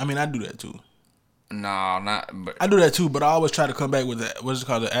 I mean, I do that too. No, not. But I do that too, but I always try to come back with that. What's it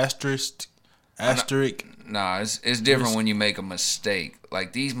called? The asterisk. Asterisk. nah, it's different when you make a mistake.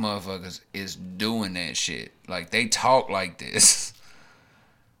 Like these motherfuckers is doing that shit. Like they talk like this.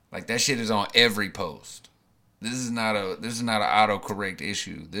 Like that shit is on every post. This is not an autocorrect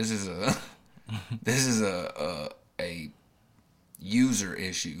issue. This is a user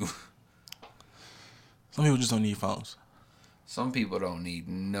issue. Some people just don't need phones. Some people don't need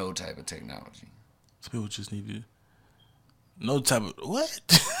no type of technology. Some people just need to no type of what?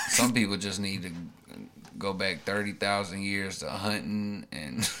 Some people just need to go back 30,000 years to hunting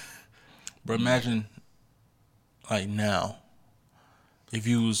and. But imagine, like now,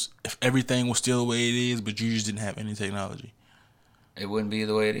 if everything was still the way it is, but you just didn't have any technology. It wouldn't be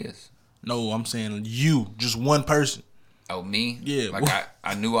the way it is. No, I'm saying you, just one person. Oh, me? Yeah. Like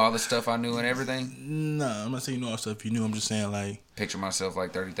I knew all the stuff I knew and everything? No, I'm not saying you know all the stuff you knew. I'm just saying like. Picture myself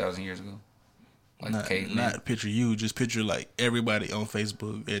like 30,000 years ago. Like not picture you, just picture like everybody on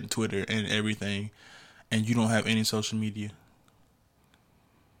Facebook and Twitter and everything, and you don't have any social media.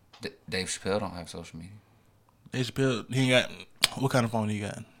 Dave Chappelle don't have social media. Dave Chappelle, he ain't got. What kind of phone he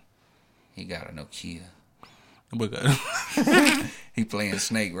got? He got a Nokia. What He playing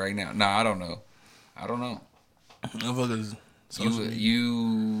Snake right now. Nah, I don't know. I don't know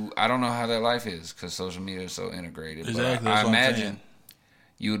how that life is because social media is so integrated. Exactly. But I imagine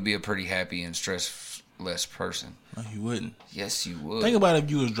you would be a pretty happy and stressless person. No, you wouldn't. Yes, you would. Think about if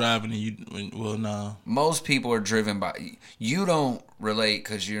you was driving and you. Well, no. Most people are driven by. You don't relate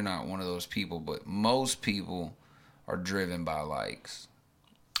because you're not one of those people, but most people are driven by likes.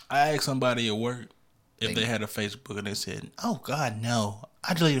 I asked somebody at work if they had a Facebook and they said, "Oh God, no!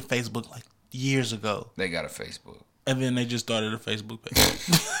 I deleted Facebook like years ago." They got a Facebook, and then they just started a Facebook page.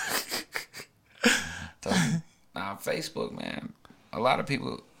 Nah, Facebook, man. A lot of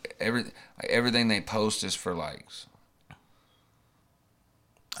people, everything they post is for likes.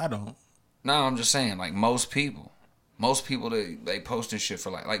 I don't. No, I'm just saying, like most people they posting shit for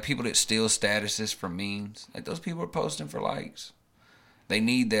like people that steal statuses from memes. Like those people are posting for likes. They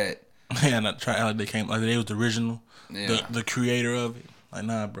need that. Yeah, not trying like they came like they was the original, yeah. the creator of it. Like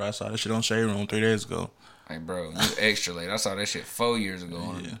nah, bro, I saw that shit on Shade Room 3 days ago. Like bro, you extra late. I saw that shit 4 years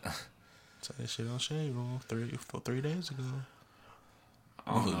ago. Yeah. Saw that shit on Shade Room 3 days ago.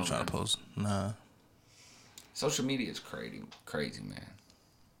 I don't know, trying to post. Nah. Social media is crazy, man.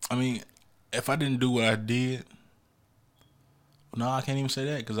 I mean, if I didn't do what I did, no, I can't even say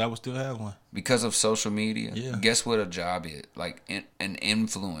that because I would still have one. Because of social media, yeah. Guess what a job is? Like an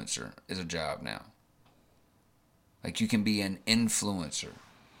influencer is a job now. Like you can be an influencer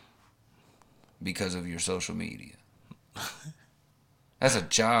because of your social media. That's a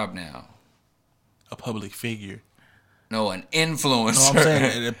job now. A public figure. No, an influencer. No, I'm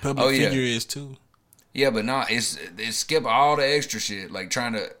saying a public figure is too. Yeah, but no, it's skip all the extra shit. Like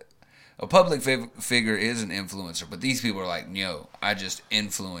trying to, a public figure is an influencer, but these people are like, yo, I just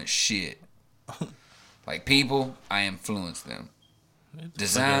influence shit. Like people, I influence them.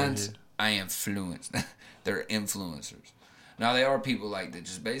 Designs, I influence. They're influencers. Now they are people like that,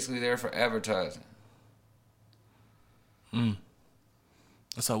 just basically there for advertising.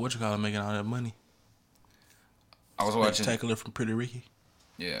 That's how what you call it, making all that money. I was watching Spectacular from Pretty Ricky.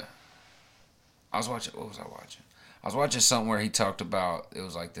 Yeah. I was watching. What was I watching? I was watching something where he talked about. It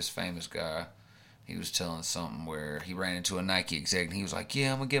was like this famous guy. He was telling something where he ran into a Nike exec and he was like,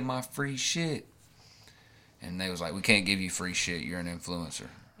 "Yeah, I'm gonna get my free shit." And they was like, "We can't give you free shit. You're an influencer.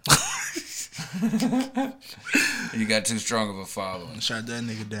 You got too strong of a following." Shot that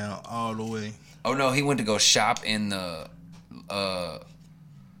nigga down all the way. Oh no, he went to go shop in the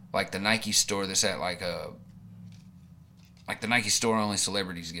like the Nike store that's at like the Nike store only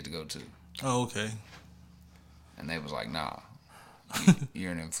celebrities get to go to. Oh, okay. And they was like, "Nah,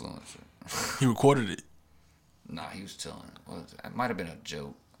 you're an influencer." He recorded it. Nah, he was telling it. Well, it might have been a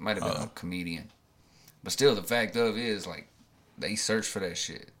joke. It might have been a comedian. But still, the fact of it is, like, they search for that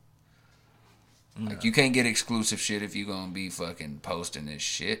shit. Like, you can't get exclusive shit if you gonna be fucking posting this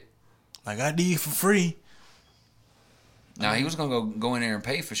shit. Like, I did for free. Now, he was gonna go in there and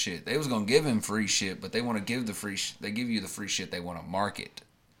pay for shit. They was gonna give him free shit, but they want to give they give you the free shit they want to market.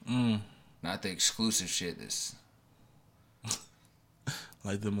 Not the exclusive shit that's...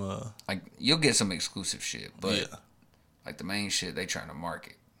 Like them, Like, you'll get some exclusive shit, but... Yeah. Like, the main shit they trying to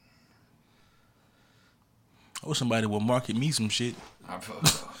market. I wish somebody would market me some shit.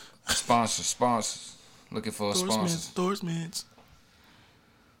 Sponsors. Looking for a sponsor. Endorsements.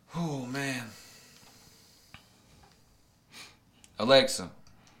 Oh, man. Alexa,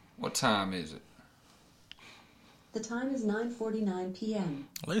 what time is it? The time is 9:49 p.m.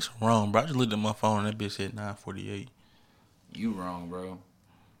 At least I'm wrong, bro. I just looked at my phone and that bitch said 9:48. You wrong, bro.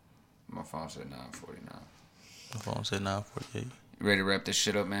 My phone said 9:49. My phone said 9:48. You ready to wrap this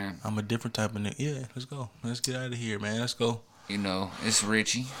shit up, man? I'm a different type of nigga. Yeah, let's go. Let's get out of here, man. Let's go. You know, it's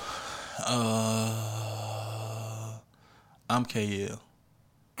Richie. I'm KL.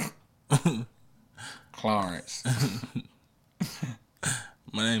 Clarence.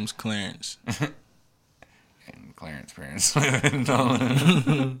 My name's Clarence. And Clarence parents. I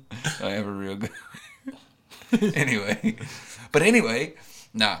have a real good. Anyway.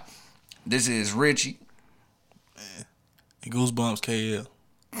 Nah. This is Richie. Goosebumps KL.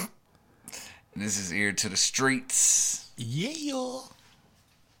 This is Ear to the Streets. Yeah.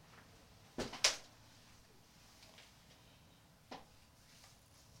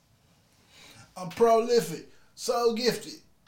 I'm prolific, so gifted.